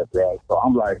like that, bro. So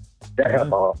I'm like, that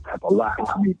help a lot.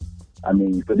 I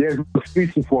mean, so there's no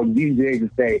excuse for DJs to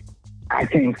say, I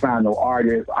can't find no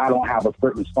artist. I don't have a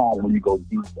certain song when you go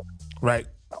DJ. Right.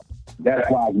 That's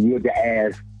why you have to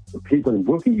ask the people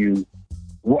booking you,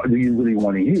 what do you really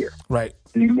want to hear? Right.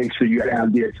 And you make sure you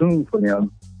have their tune for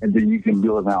them, and then you can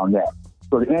build around that.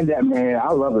 So at the end of that, man,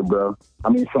 I love it, bro. I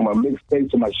mean, from a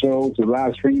mixtape to my show to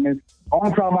live streaming,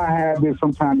 only problem I have is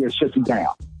sometimes it shuts you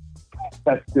down.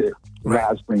 That's it. Right.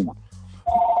 Live streaming.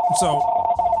 So,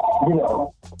 you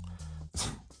know.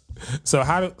 So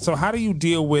how do you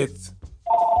deal with?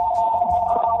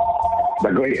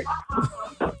 But go ahead.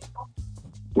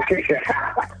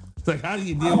 It's like, how do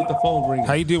you deal with the phone ringing?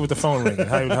 How you deal with the phone ringing?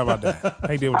 How about that?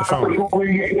 How you deal with the phone ringing? My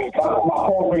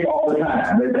phone ring all the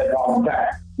time. That's all the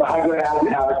time. But how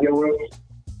I deal with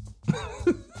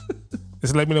it.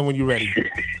 Just let me know when you're ready.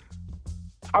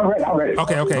 I'm ready.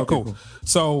 Okay, cool.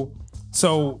 So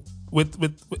with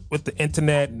the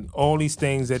internet and all these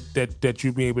things that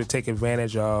you'll be able to take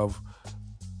advantage of,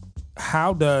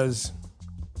 how do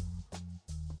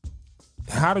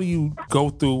you go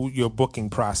through your booking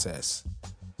process?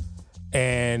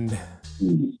 and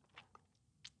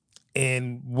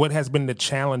what has been the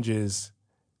challenges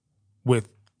with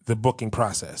the booking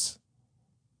process?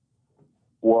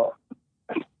 Well,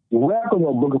 the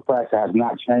regular booking process has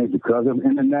not changed because of the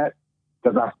internet,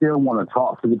 because I still want to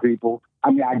talk to the people.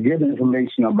 I mean, I get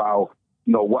information about,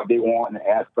 what they want and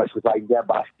ask questions like that,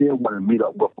 but I still want to meet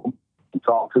up with them and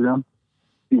talk to them,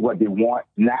 see what they want,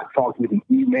 not talk to them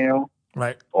in email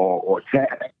right, or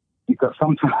chat, because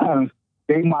sometimes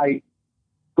they might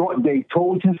thought they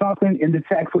told you something in the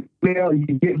text or email, you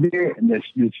get there and then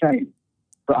you change.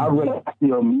 So I really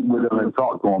still meet with them and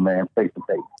talk to them, man, face to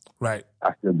face. right.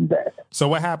 I still do that. So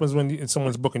what happens when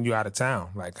someone's booking you out of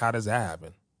town? Like, how does that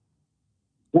happen?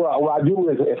 Well, what I do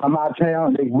is if I'm out of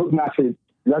town, they look and I say,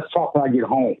 let's talk when I get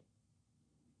home.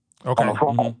 Okay. On the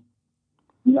phone.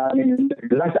 You know what I mean?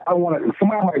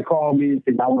 Somebody might call me and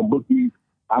say, I want to book you.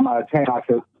 I'm out of town. I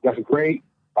said, that's great.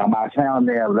 I'm out of town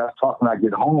there. Let's talk when I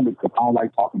get home because I don't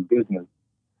like talking business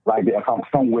like that if I'm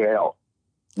somewhere else.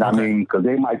 You know what I mean? Because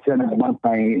they might tell me one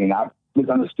thing and I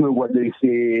misunderstood what they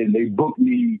said and they booked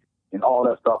me and all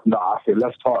that stuff. No, I said,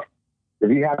 let's talk.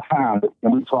 If you have time,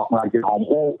 then we talk when I get home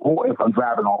or if I'm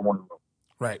driving on one of them.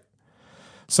 Right.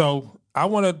 So I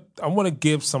want to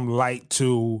give some light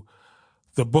to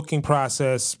the booking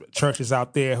process, churches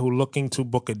out there who are looking to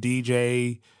book a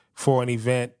DJ for an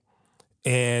event,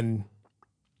 and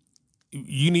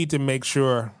you need to make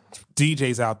sure,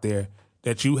 DJs out there,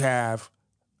 that you have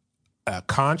a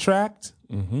contract.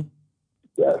 Mm-hmm.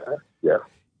 Yeah.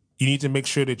 You need to make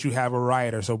sure that you have a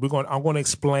writer. So I'm going to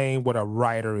explain what a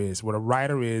writer is. What a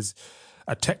writer is,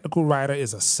 a technical writer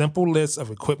is a simple list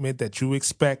of equipment that you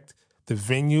expect the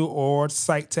venue or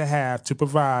site to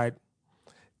provide.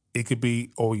 It could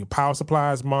be all your power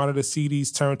supplies, monitors, CDs,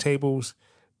 turntables,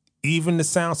 even the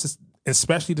sound system,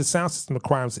 especially the sound system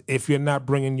requirements if you're not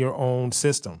bringing your own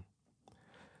system.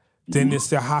 Then it's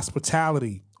the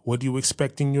hospitality. What do you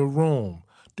expect in your room?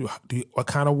 What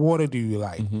kind of water do you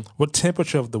like? Mm-hmm. What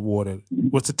temperature of the water?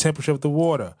 What's the temperature of the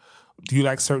water? Do you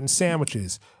like certain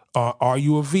sandwiches? Are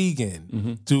you a vegan?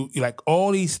 Mm-hmm. Do you like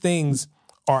all these things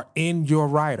are in your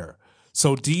rider?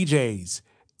 So DJs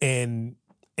and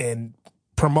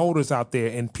promoters out there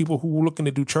and people who are looking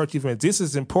to do church events, this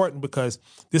is important because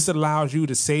this allows you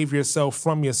to save yourself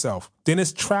from yourself. Then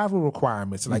it's travel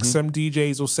requirements. Like some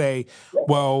DJs will say,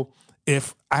 well,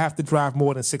 if I have to drive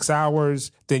more than 6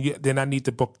 hours, then I need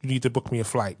to book. You need to book me a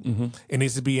flight. Mm-hmm. It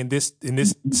needs to be in this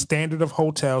standard of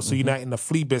hotel, so you're not in a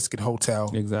flea biscuit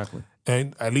hotel. Exactly.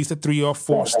 And at least a 3 or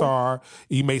 4 star.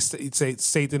 You may say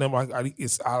to them,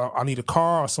 I need a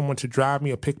car or someone to drive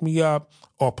me or pick me up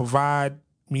or provide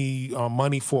me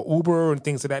money for Uber and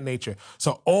things of that nature.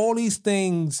 So all these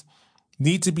things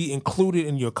need to be included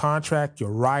in your contract,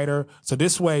 your rider. So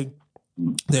this way,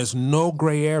 there's no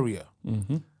gray area.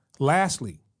 Mm-hmm.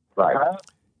 Lastly,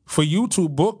 for you to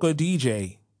book a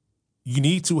DJ, you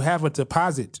need to have a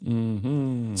deposit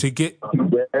to get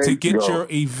your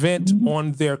event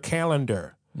on their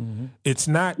calendar. Mm-hmm. It's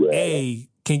not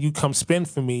can you come spend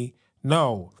for me?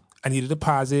 No, I need a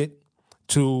deposit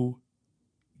to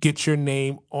get your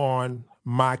name on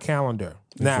my calendar.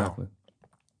 Exactly. Now,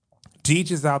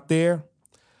 DJs out there,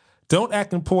 don't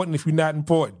act important if you're not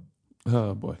important.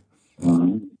 Oh boy.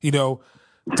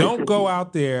 Don't go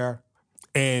out there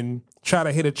and try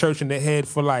to hit a church in the head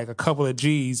for like a couple of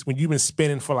G's when you've been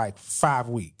spending for like 5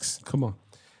 weeks. Come on.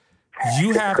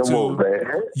 You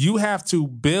have to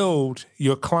build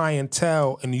your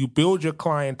clientele, and you build your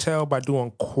clientele by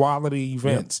doing quality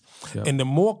events. Yep. And the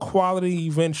more quality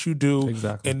events you do,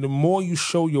 and the more you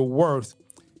show your worth,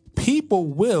 people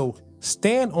will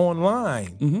stand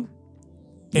online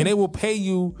and they will pay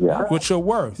you what you're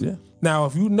worth. Yeah. Now,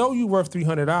 if you know you're worth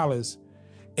 $300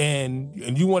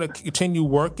 and you want to continue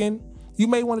working, you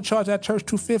may want to charge that church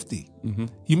 $250. Mm-hmm.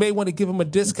 You may want to give them a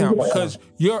discount because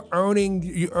you're earning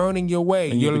your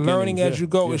way. And you're learning as you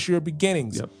go. It's your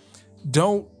beginnings. Yep.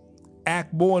 Don't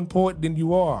act more important than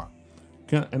you are.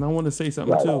 And I want to say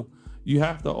something too. You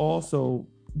have to also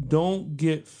don't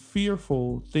get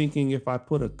fearful thinking if I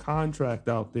put a contract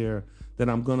out there that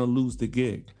I'm going to lose the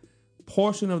gig.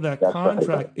 Portion of that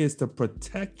contract is to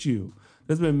protect you.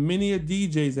 There's been many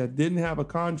DJs that didn't have a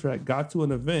contract, got to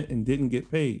an event and didn't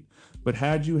get paid. But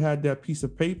had you had that piece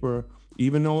of paper,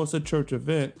 even though it's a church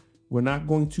event, we're not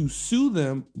going to sue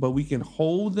them, but we can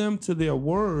hold them to their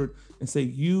word and say,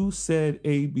 you said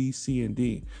A, B, C, and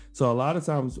D. So a lot of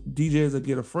times DJs will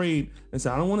get afraid and say,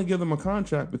 I don't want to give them a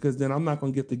contract because then I'm not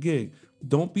going to get the gig.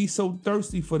 Don't be so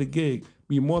thirsty for the gig.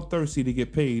 Be more thirsty to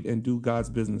get paid and do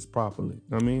God's business properly. You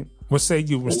know what I mean? What say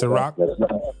you, Mr. Rock?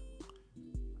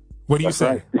 What do you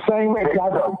say? The same way.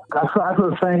 I feel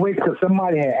the same way because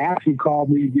somebody had actually called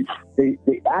me. They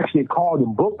actually called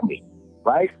and booked me,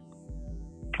 right?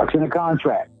 I sent a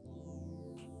contract.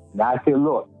 And I said,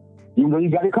 look, even though you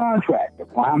got a contract,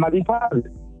 if I have my deposit,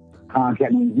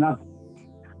 contract means nothing.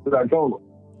 That's what I told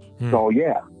them. So,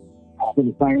 yeah, I feel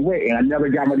the same way. And I never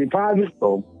got my deposit,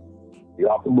 so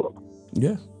you're off the book.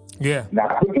 Yeah. Yeah. And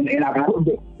I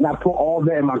put all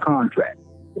that in my contract.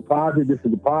 Deposit, this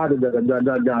is deposit, not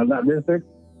this, and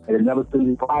it never said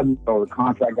deposit, so the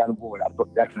contract got void. I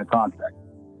put that in the contract.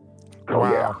 So,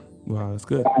 Wow. yeah. Wow, that's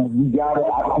good. You got it.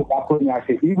 I put in there. I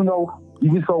said, even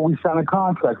so we sign a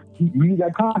contract, you need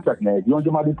that contract now. If you don't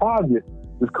get my deposit,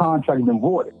 this contract has been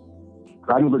voided.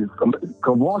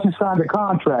 Because once you sign the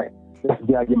contract, that's the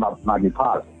day I get my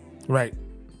deposit. Right.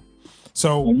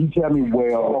 So And you tell me,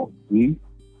 well,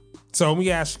 So let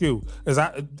me ask you: is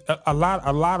a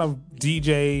lot of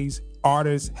DJs,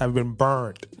 artists have been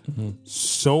burned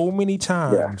so many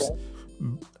times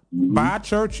by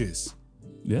churches.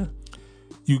 Yeah.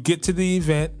 You get to the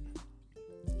event,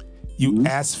 you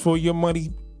ask for your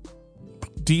money.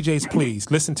 DJs, please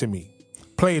listen to me.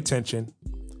 Pay attention.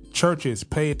 Churches,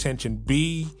 pay attention.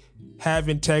 Have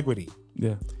integrity.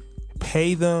 Yeah.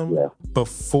 Pay them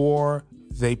before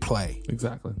they play.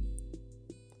 Exactly.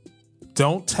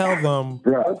 Don't tell them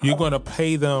you're going to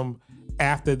pay them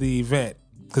after the event,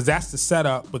 because that's the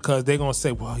setup. Because they're going to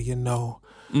say, well, you know,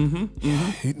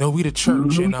 we the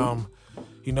church, and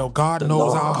God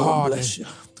knows our heart. And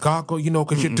God go,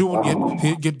 because you're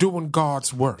doing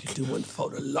God's work. You're doing it for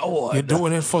the Lord. You're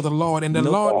doing it for the Lord, and the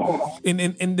Lord,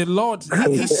 and the Lord,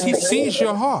 he sees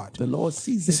your heart. The Lord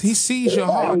sees it. He sees your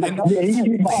heart, and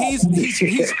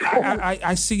he's.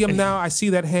 I see him now. I see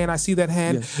that hand. I see that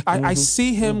hand. Yes. I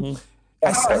see him.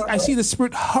 I see the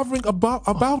Spirit hovering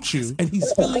about you, And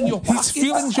he's filling your pockets. He's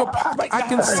feeling your pocket. I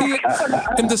can see it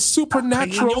in the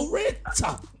supernatural.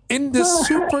 In the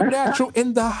supernatural,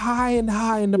 in the high and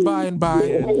by and by.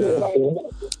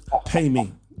 Pay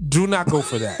me. Do not go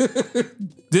for that.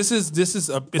 This is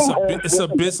a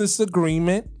business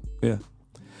agreement. Yeah.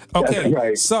 Okay,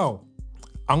 right. so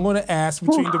I'm going to ask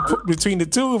between the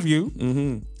two of you,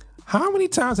 how many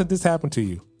times has this happened to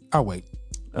you? I'll wait.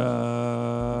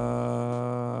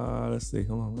 Let's see.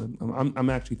 Hold on. I'm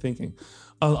actually thinking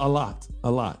a lot.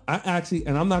 I actually,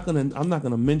 and I'm not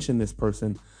gonna mention this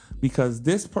person because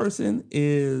this person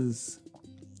is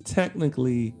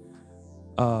technically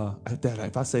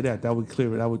if I say that would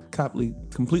clear it. I would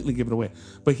completely give it away.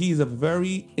 But he's a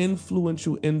very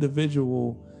influential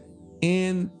individual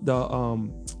in the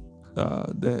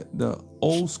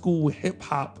old school hip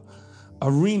hop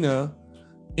arena.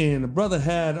 And the brother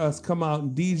had us come out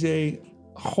and DJ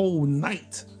a whole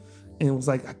night. And was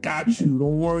like, I got you,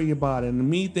 don't worry about it. And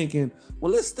me thinking,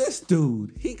 well, it's this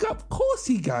dude. Of course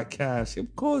he got cash.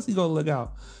 Of course he gonna look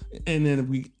out. And then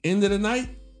we end of the night,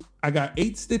 I got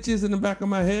 8 stitches in the back of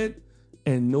my head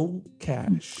and no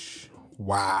cash.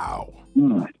 Wow.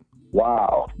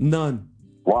 Wow. None.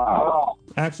 Wow.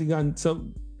 Actually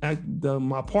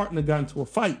my partner got into a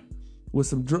fight with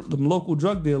some local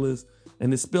drug dealers,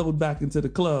 and it spilled back into the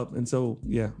club. And so,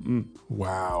 yeah.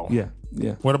 Wow. Yeah.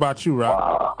 What about you, Rob?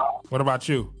 Wow. What about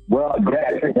you? Well,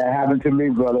 that happened to me,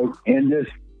 brother, in this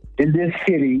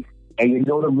city. And you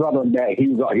know the brother that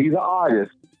he's an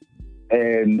artist.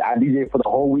 And I DJ for the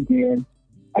whole weekend.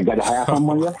 I got to have my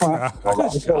money up front.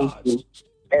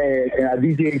 And I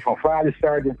DJ from Friday,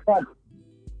 Saturday, and Sunday.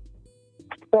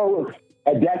 So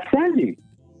at that Sunday,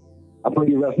 I put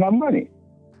the rest of my money.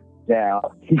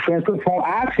 Now, he transferred the phone.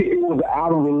 Actually, it was an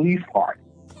album release party.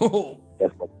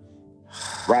 That's what,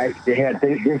 right? They had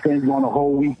this thing going the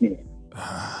whole weekend.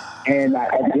 And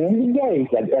at the end of the day,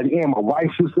 at the end, my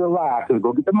wife, she was still alive. So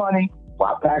go get the money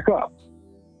while I pack up,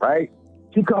 right?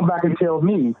 She come back and tells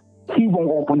me he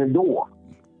won't open the door.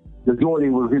 The door they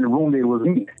was in, the room they was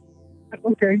in.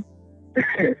 Okay.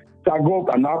 So I go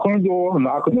up, I knock on the door,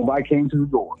 nobody came to the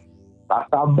door. I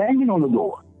start banging on the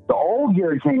door. The old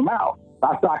Gary came out.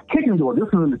 I started kicking the door.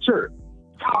 This was in the church.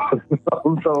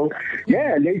 So,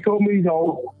 yeah, they told me,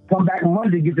 come back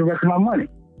Monday, get the rest of my money.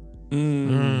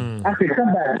 I said,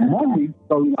 come back Monday.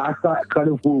 So I started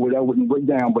cutting food without went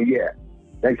down. But yeah,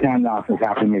 that kind of nonsense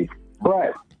happened to me.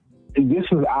 But this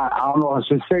is, I don't know if I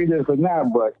should say this or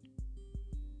not, but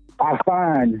I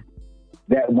find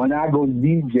that when I go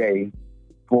DJ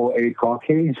for a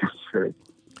Caucasian church,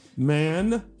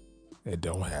 man, it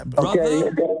don't happen.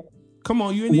 Brother, come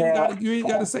on, you ain't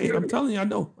got to say it. I'm telling you, I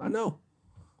know.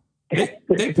 They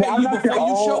pay you before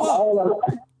you show up.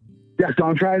 That's what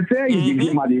I'm trying to tell you. You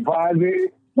get my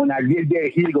deposit. When I get there,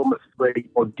 here you go, Mr. Brady,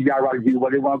 or iRock,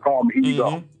 what they want to call me. Here you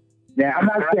go. Now, I'm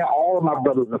not saying all of my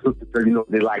brothers and sisters,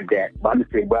 they like that. But I'm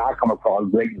just saying, where I come across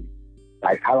lately,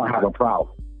 like, I don't have a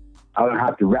problem. I don't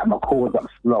have to wrap my cords up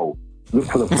slow. Look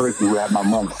for the person who had my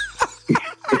money.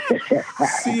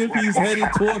 See if he's headed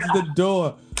towards the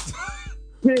door.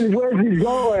 Where's he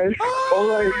going?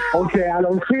 Okay, I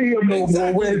don't see him no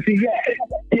more. Where's he at?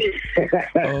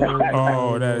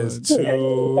 Oh, that is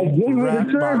too. Wrap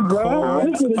my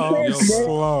cords up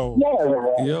slow.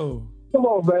 Yo. Come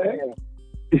on, man.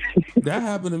 That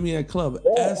happened to me at Club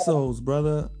Essos,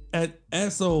 brother. At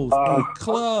Essos, a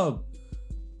club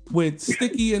with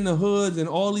Sticky in the Hoods and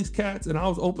all these cats, and I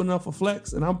was opening up for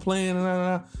Flex, and I'm playing,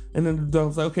 and then I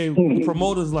was like, okay, the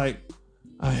promoter's like,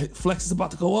 Flex is about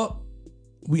to go up.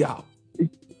 We out.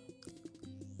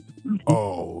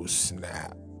 Oh,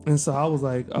 snap. And so I was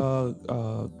like,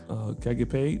 can I get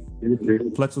paid?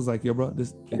 Flex was like, yo, bro,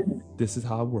 this is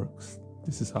how it works.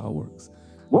 This is how it works.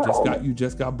 You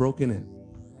just got broken in.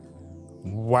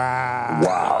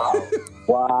 Wow.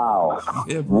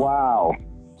 Yeah, bro. Wow.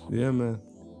 Yeah, man.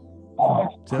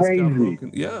 Just Crazy. got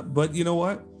broken. Yeah, but you know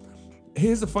what?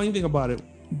 Here's the funny thing about it.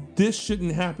 This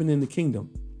shouldn't happen in the kingdom.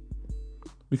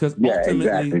 Because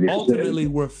ultimately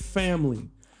we're family.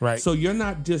 Right. So you're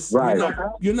not just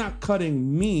you're not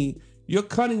cutting me, you're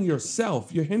cutting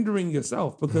yourself. You're hindering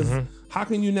yourself because how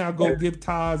can you now go give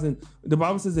tithes? And the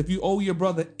Bible says if you owe your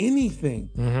brother anything,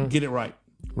 get it right.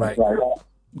 Right. You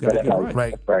gotta get it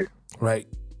right. Right.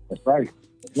 That's right.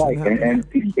 And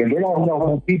they don't know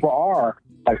who people are.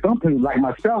 Like some people, like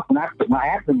myself, when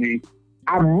after me,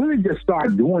 I really just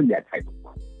started doing that type of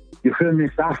stuff. You feel me?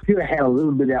 So I still had a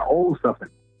little bit of that old stuff in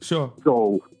me. Sure.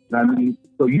 So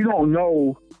you don't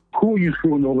know who you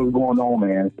screwing over what's going on,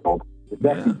 man. So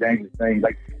that's the dangerous thing.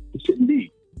 Like it shouldn't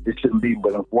be.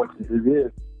 But unfortunately it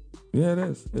is. Yeah, it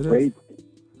is. It is.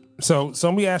 So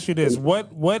let me ask you this: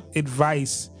 What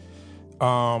advice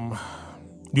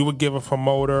you would give a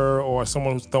promoter or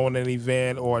someone who's throwing an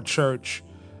event or a church?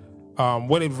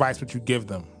 What advice would you give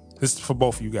them? This is for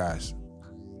both of you guys.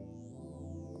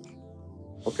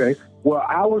 Okay. Well,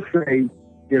 I would say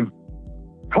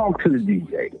talk to the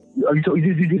DJ. You want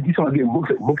to get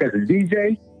book as a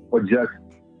DJ or just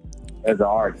as an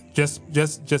artist? Just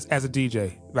as a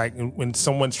DJ. Like when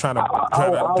someone's trying to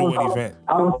do an event.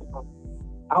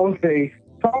 I would say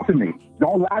talk to me.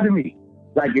 Don't lie to me.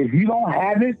 Like if you don't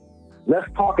have it,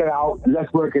 let's talk it out and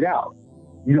let's work it out.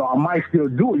 I might still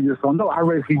do it. You just don't know. I'd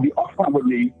rather you be upfront with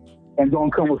me and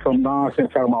don't come with some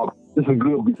nonsense talking about this is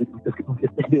good. It's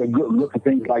be a good look and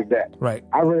things like that. Right.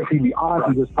 I'd rather you be honest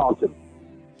and just talk to me.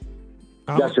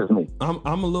 That's just me. I'm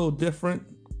a little different.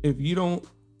 If you don't,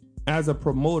 as a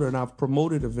promoter, and I've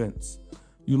promoted events,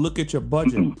 you look at your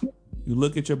budget. You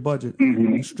look at your budget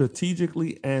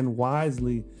strategically and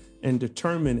wisely and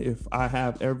determine if I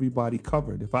have everybody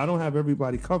covered. If I don't have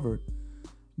everybody covered,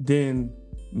 then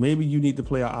maybe you need to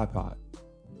play an iPod.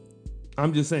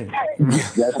 I'm just saying.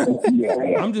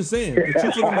 I'm just saying. The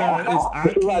truth of the matter is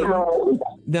I can't.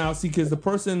 Now, see, because the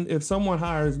person, if someone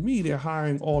hires me, they're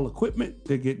hiring all equipment.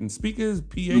 They're getting speakers,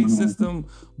 PA system,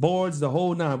 boards, the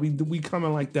whole nine. We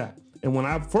coming like that. And when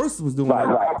I first was doing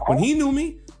it, when he knew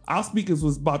me, our speakers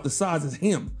was about the size as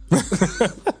him.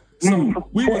 So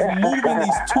we was moving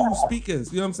these two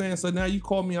speakers, you know what I'm saying? So now you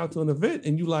call me out to an event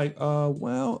and you like,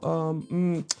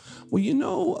 the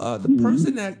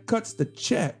person that cuts the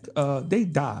check, they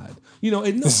died. You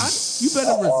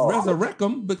better resurrect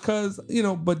them because,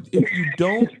 but if you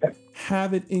don't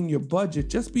have it in your budget,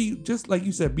 just like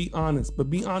you said, be honest,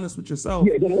 but be honest with yourself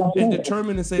and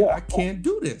determine and say, I can't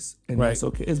do this. And that's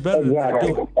okay. It's better than not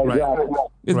do it. Right.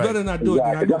 It's better than not do it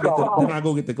than I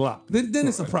go get the Glock. Then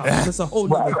it's a problem. It's a whole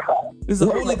nother. It's a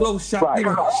Holy Ghost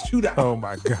shootout. Oh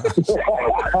my gosh.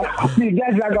 See,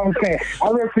 that's not what I'm saying.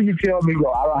 I'd rather you tell me,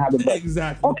 I don't have the budget.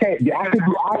 Exactly. Okay, I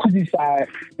should decide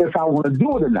if I want to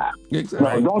do it or not. Exactly.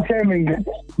 Right. Don't tell me,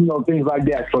 things like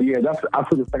that. So I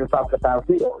feel the second time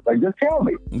feel. Like just tell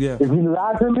me. Yeah. If you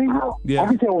lie to me, I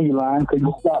can tell when you're lying because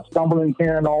you stop stumbling,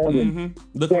 carrying on. And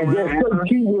there's certain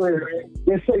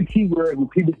keywords when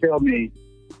people tell me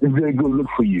it's very good look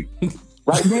for you.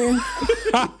 Right, man?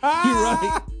 You're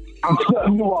right. I'm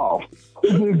shutting you off.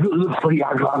 It's been a good look for you,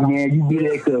 man. You be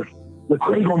there because the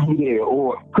Frank gonna be there,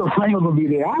 or because Frank gonna be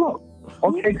there. I don't.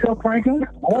 Okay, Cub Franklin.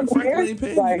 I get it.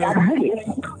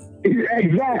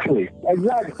 Exactly.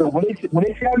 So when they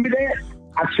tell me that,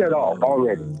 I shut off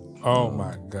already. Oh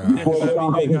my god.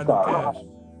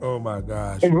 Oh my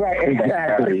gosh. Right,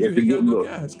 exactly. It's a good look.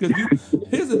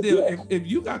 Here's the deal: if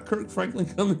you got Kirk Franklin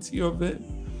coming to your event,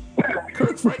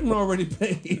 Kirk Franklin already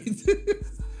paid.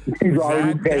 He's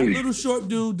already paid. That little short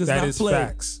dude does not play.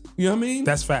 Facts. You know what I mean?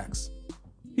 That's facts.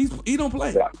 He don't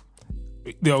play.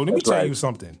 let me That's tell right. you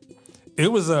something.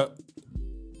 It was a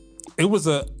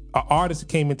artist that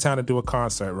came in town to do a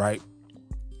concert, right?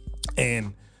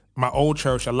 And my old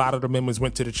church, a lot of the members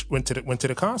went to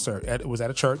the concert. It was at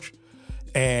a church,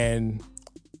 and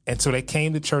so they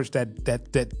came to church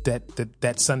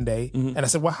that Sunday. And I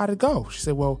said, "Well, how'd it go?" She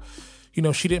said, "Well,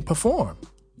 she didn't perform."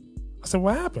 I said,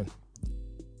 "What happened?"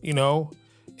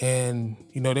 And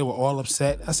they were all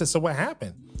upset. I said, "So what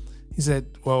happened?" He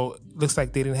said, "Well, looks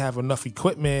like they didn't have enough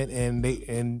equipment,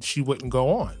 and she wouldn't go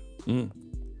on."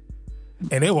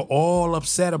 And they were all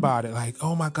upset about it. Like,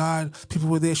 "Oh my God, people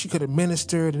were there. She could have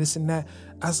ministered and this and that."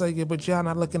 I was like, "Yeah, but y'all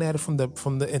not looking at it from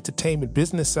the entertainment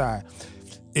business side.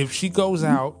 If she goes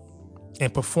out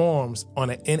and performs on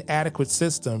an inadequate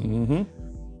system,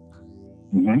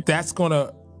 that's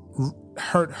gonna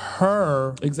hurt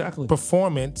her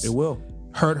performance. It will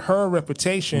hurt her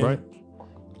reputation. Right.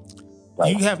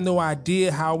 You have no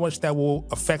idea how much that will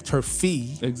affect her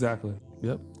fee. Exactly.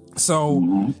 Yep.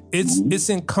 So it's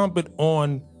incumbent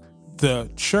on the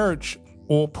church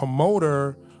or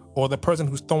promoter or the person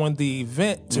who's throwing the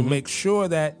event to make sure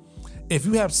that if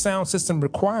you have sound system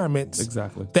requirements,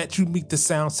 that you meet the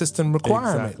sound system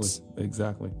requirements.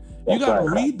 Exactly. You got to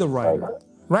read the writer.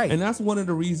 Right. And that's one of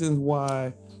the reasons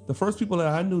why the first people that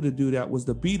I knew to do that was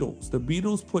the Beatles. The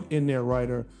Beatles put in their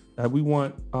writer that we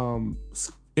want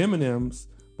M&Ms,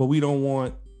 but we don't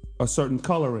want a certain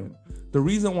color in. The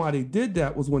reason why they did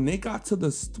that was when they got to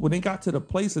the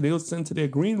place and they was sent to their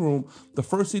green room, the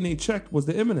first thing they checked was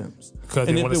the M&Ms. Because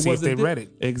they want to see if they read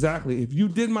it. Exactly. If you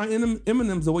did my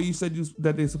M&Ms the way you said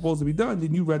that they're supposed to be done,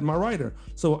 then you read my writer.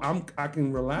 So I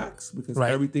can relax because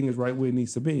everything is right where it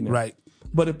needs to be now. Right.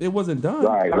 But if it wasn't done, we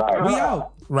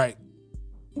out. Right.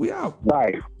 We out.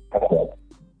 Right.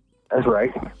 That's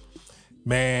right.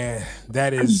 Man,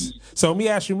 that is. So let me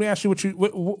ask you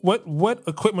what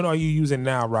equipment are you using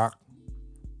now, Rock?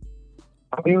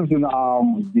 I'm using the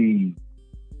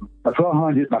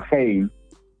 1200, my phase.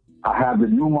 I have the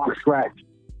Newmark Scratch,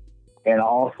 and I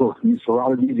also use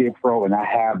Serato DJ Pro, and I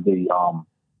have the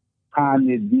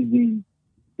Pioneer DJ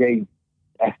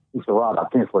Serato. I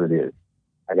think that's what it is.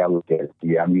 I gotta look at it.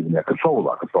 Yeah, I'm using that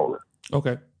controller.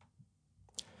 Okay.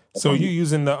 So you're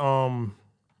using the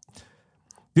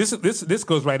This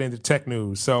goes right into tech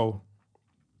news. So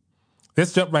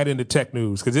let's jump right into tech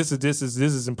news because this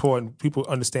is important. People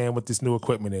understand what this new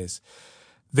equipment is.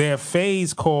 There are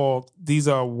phase these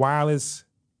are wireless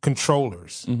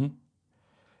controllers,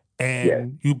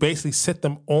 and you basically set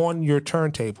them on your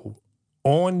turntable,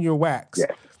 on your wax.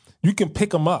 Yeah. You can pick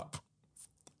them up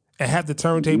and have the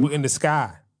turntable in the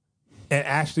sky and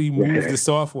actually move the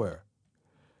software.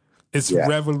 It's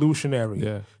revolutionary.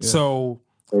 Yeah. So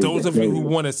those of you who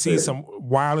want to see some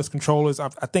wireless controllers, I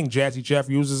think Jazzy Jeff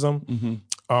uses them.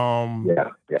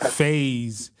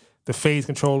 Phase, the Phase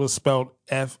controller spelled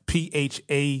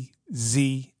FPHAZASE.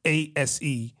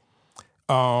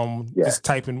 Just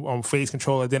type in Phase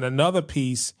controller. Then another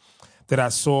piece that I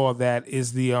saw that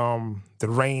is the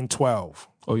Rain 12.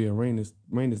 Oh yeah, Rain is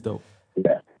dope.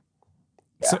 Yeah.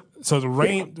 So the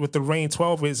Rain with the Rain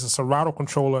 12 is a Serato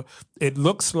controller. It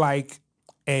looks like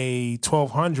a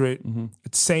 1200.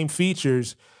 It's same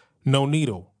features, no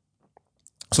needle.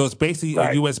 So it's basically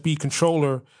a USB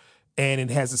controller, and it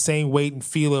has the same weight and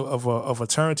feel of a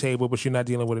turntable, but you're not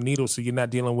dealing with a needle, so you're not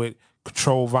dealing with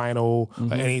control vinyl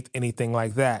or anything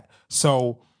like that.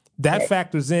 So that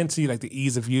factors into like the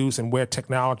ease of use and where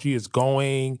technology is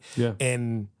going. Yeah.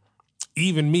 And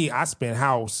even me, I spin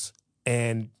house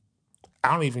and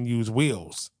I don't even use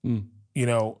wheels.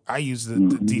 I use the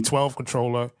D12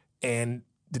 controller and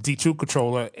the D2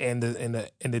 controller and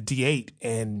the D8,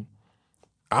 and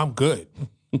I'm good.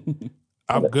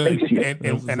 I'm good.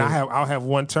 And I'll have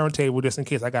one turntable just in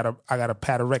case I gotta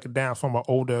pad a record down from an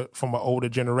older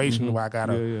generation where I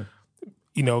gotta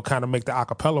kind of make the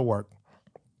acapella work.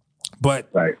 But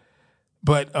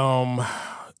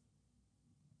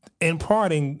in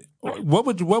parting, what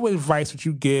advice would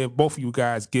you give, both of you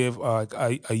guys give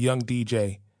a young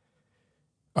DJ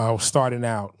starting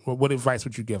out? What advice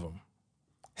would you give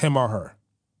him or her?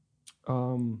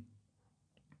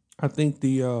 I think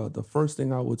the first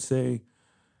thing I would say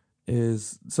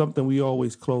is something we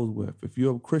always close with. If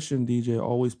you're a Christian DJ,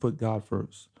 always put God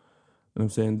first. You know what I'm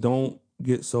saying? Don't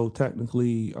get so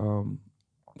technically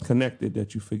connected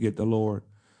that you forget the Lord.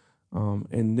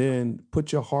 And then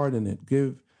put your heart in it.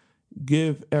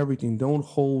 Give everything. Don't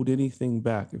hold anything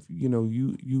back. If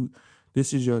you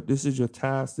this is your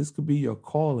task. This could be your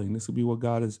calling. This could be what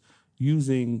God is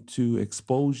using to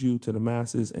expose you to the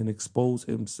masses and expose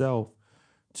Himself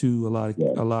to a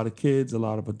lot of kids, a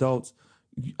lot of adults.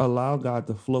 Allow God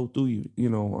to flow through you,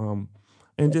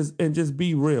 and just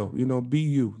be real. You know, be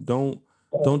you. Don't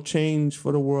change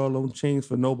for the world. Don't change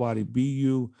for nobody. Be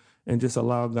you, and just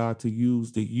allow God to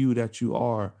use the you that you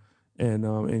are, and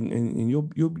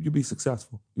you'll be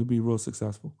successful. You'll be real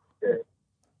successful.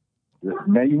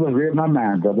 Man, you was reading my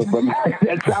mind, brother. But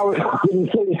that's how it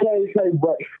say.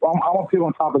 But I want to feel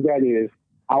on top of that is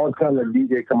I would tell a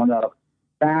DJ coming up,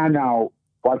 find out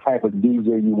what type of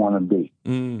DJ you want to be.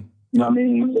 You know what I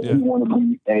mean? If you want to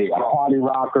be a party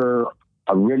rocker,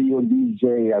 a radio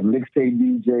DJ, a mixtape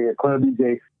DJ, a club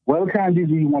DJ, whatever kind of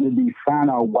DJ you want to be,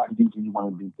 find out what DJ you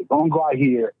want to be. Don't go out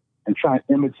here and try and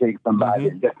imitate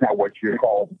somebody. That's not what you're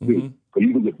called to be. But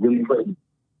you can get really great. You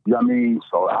know what I mean?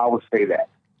 So I would say that.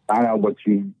 Find out what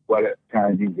kind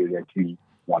of DJ that you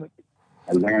want to be.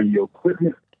 And learn your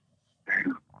equipment,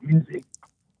 learn music.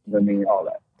 You know what I mean? All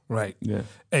that. Right. Yeah.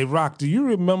 Hey, Rock, do you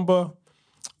remember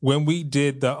when we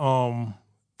did the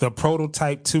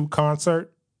Prototype 2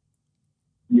 concert?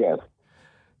 Yes.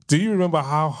 Do you remember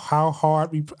how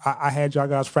hard I had y'all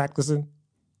guys practicing?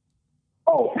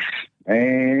 Oh,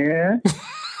 man.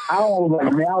 I was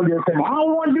like, man, I was just saying, I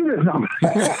don't want to do this number.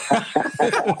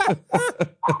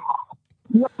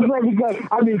 Because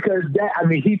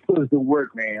he puts the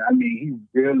work, man. I mean,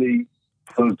 he really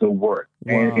puts the work.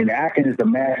 Wow. And I can just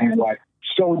imagine what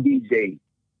show DJ,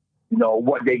 you know,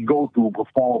 what they go through,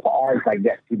 perform for artists like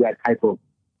that, to that type of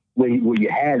where you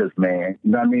had us, man.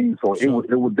 You know what I mean? So it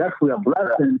was definitely a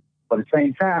blessing, but at the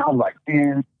same time, I was like,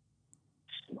 man,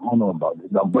 I don't know about this,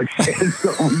 no, but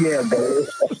so yeah, man.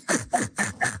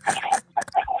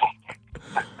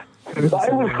 But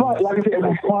it was fun. Like I said, it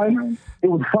was fun. It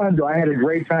was fun, though. I had a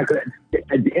great time. Cause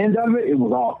at the end of it, it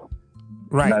was awesome.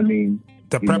 Right. You know what I mean?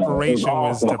 The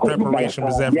preparation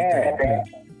was everything. Yeah.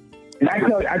 And I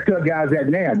tell guys that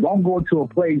now, don't go to a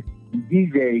place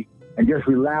DJ and just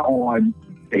rely on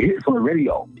the hits on the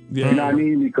radio. Yeah. You know what I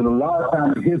mean? Because a lot of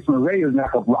times the hits on the radio is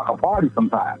not rock a party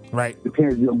sometimes. Right.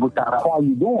 Depends on what kind of party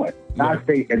you're doing. Now I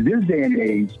say at this day and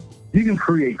age, you can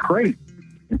create crates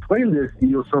and playlists in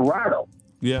your Serato.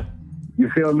 Yeah. You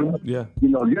feel me? Yeah. You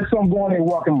know, just don't go in there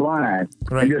walking blind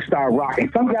and just start rocking.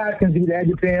 Some guys can do that,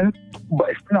 depends.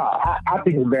 But no, I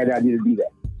think it's a bad idea to do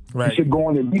that. Right. You should go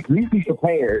in there, at least be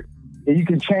prepared, and you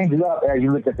can change it up as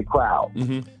you look at the crowd. You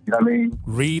know what I mean?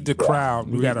 Read the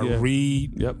crowd. You got to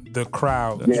read the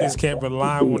crowd. You just can't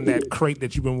rely on that crate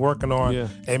that you've been working on. Yeah.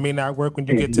 It may not work when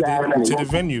you get to the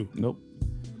venue. Nope.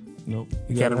 You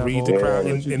got to read the crowd,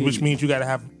 and which means you got to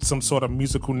have some sort of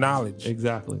musical knowledge.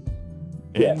 Exactly.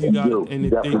 And you got, and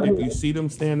if you see them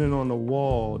standing on the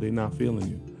wall, they're not feeling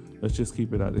you. Let's just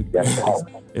keep it out.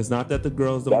 It's not that the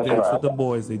girls don't dance with the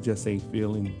boys; they just ain't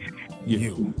feeling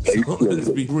you. So let's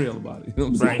be real about it. You know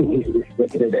what I'm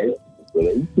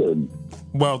saying?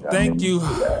 Well, thank you,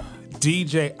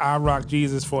 DJ iRock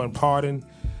Jesus, for imparting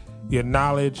your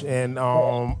knowledge, and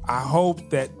I hope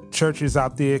that churches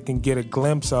out there can get a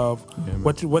glimpse of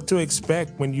what to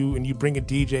expect when you bring a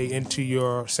DJ into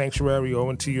your sanctuary or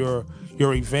into your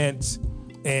events,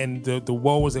 and the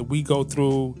woes that we go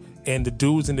through, and the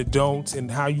do's and the don'ts,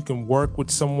 and how you can work with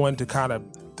someone to kind of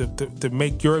to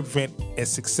make your event a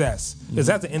success. Because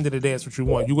at the end of the day, that's what you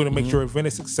want. You're going to make your event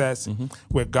a success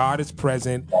where God is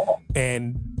present,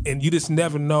 and you just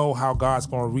never know how God's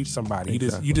going to reach somebody.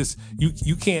 Exactly.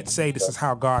 You can't say this is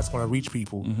how God's going to reach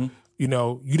people. You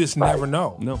know, you just never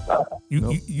know.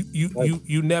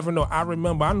 You never know. I don't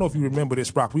know if you remember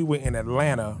this, Rock. We were in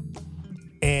Atlanta,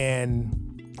 and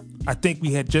I think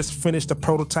we had just finished the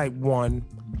Prototype 1,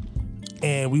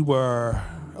 and it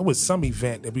was some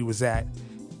event that we was at,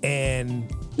 and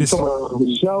this a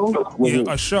show?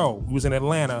 A show. We was in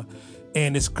Atlanta,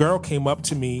 and this girl came up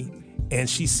to me, and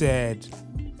she said,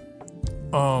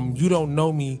 you don't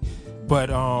know me, but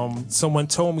someone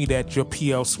told me that you're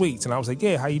PL Sweets. And I was like,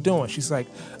 yeah, how you doing? She's like,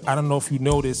 I don't know if you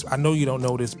know this. I know you don't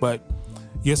know this, but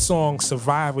your song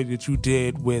Survivor that you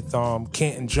did with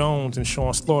Kenton Jones and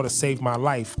Sean Slaughter saved my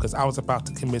life because I was about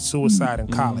to commit suicide in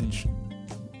college.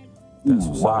 That's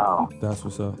what's up. That's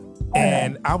what's up.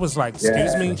 And I was like,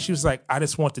 excuse me? She was like, I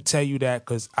just want to tell you that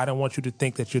because I don't want you to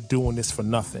think that you're doing this for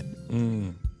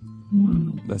nothing.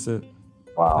 That's it.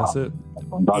 Wow. That's it.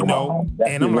 You know,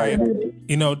 and I'm like,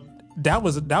 you know, that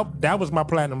was my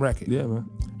platinum record. Yeah, man.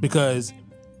 Because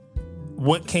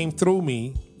what came through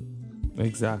me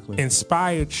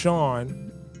inspired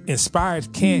Sean,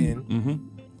 inspired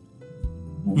Kenton.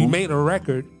 We made a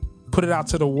record, put it out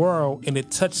to the world, and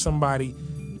it touched somebody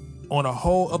on a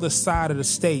whole other side of the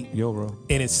state. Yo, bro.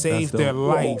 And it saved their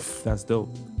life. That's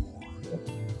dope.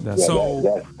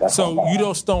 So you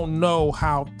just don't know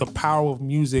how the power of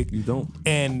music you don't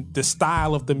and the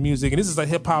style of the music, and this is a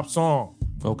hip hop song.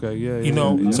 Okay, yeah. You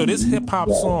know, yeah. so this hip hop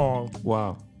song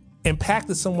Wow.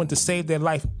 impacted someone to save their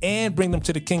life and bring them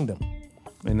to the kingdom.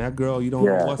 And that girl, you don't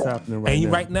know what's happening right And now.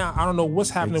 right now, I don't know what's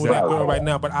happening with that girl right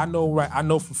now, but I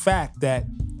know for a fact that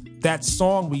that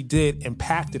song we did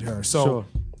impacted her. So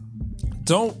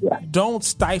don't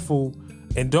stifle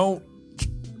and don't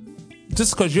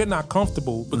just because you're not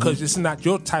comfortable because it's not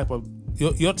your type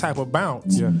of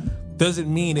bounce. Yeah.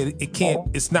 Doesn't mean it can't.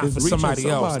 It's not for somebody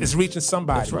else. It's reaching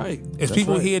somebody. That's right. It's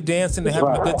people here dancing and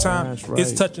having a good time. That's right.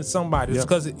 It's touching somebody. It's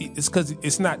because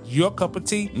it's not your cup of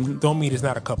tea. Don't mean it's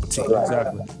not a cup of tea.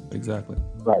 Exactly.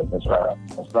 Right.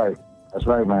 That's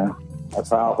right, man. That's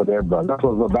powerful there, brother. That's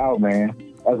what it's about, man.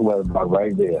 That's what it's about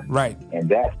right there. Right. And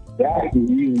that's the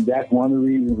reason. That's one of the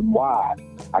reasons why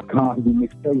I constantly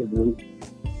mix dude.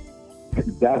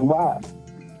 That's why.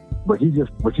 But you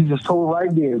just told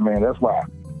right there, man. That's why.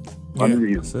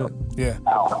 Yeah.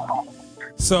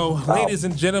 So, ladies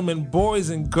and gentlemen, boys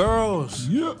and girls,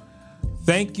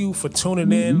 thank you for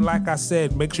tuning in. Like I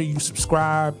said, make sure you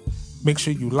subscribe. Make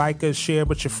sure you like us, share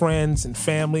with your friends and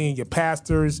family and your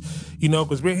pastors, you know,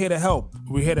 because we're here to help.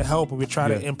 We're here to help and we're trying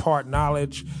to impart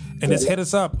knowledge. And just hit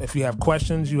us up if you have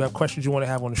questions you want to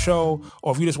have on the show,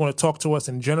 or if you just want to talk to us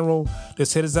in general,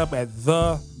 just hit us up at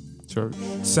the Church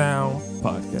Sound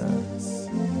Podcast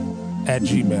at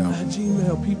Gmail. At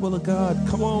Gmail, people of God,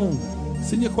 come on.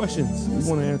 Send your questions. We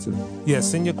want to answer them. Yeah,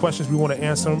 send your questions. We want to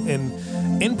answer them.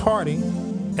 And in parting,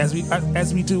 as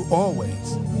we do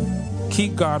always,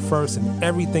 keep God first in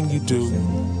everything you do.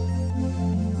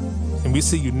 And we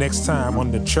see you next time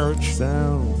on the Church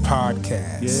Sound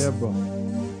Podcast. Yeah, bro.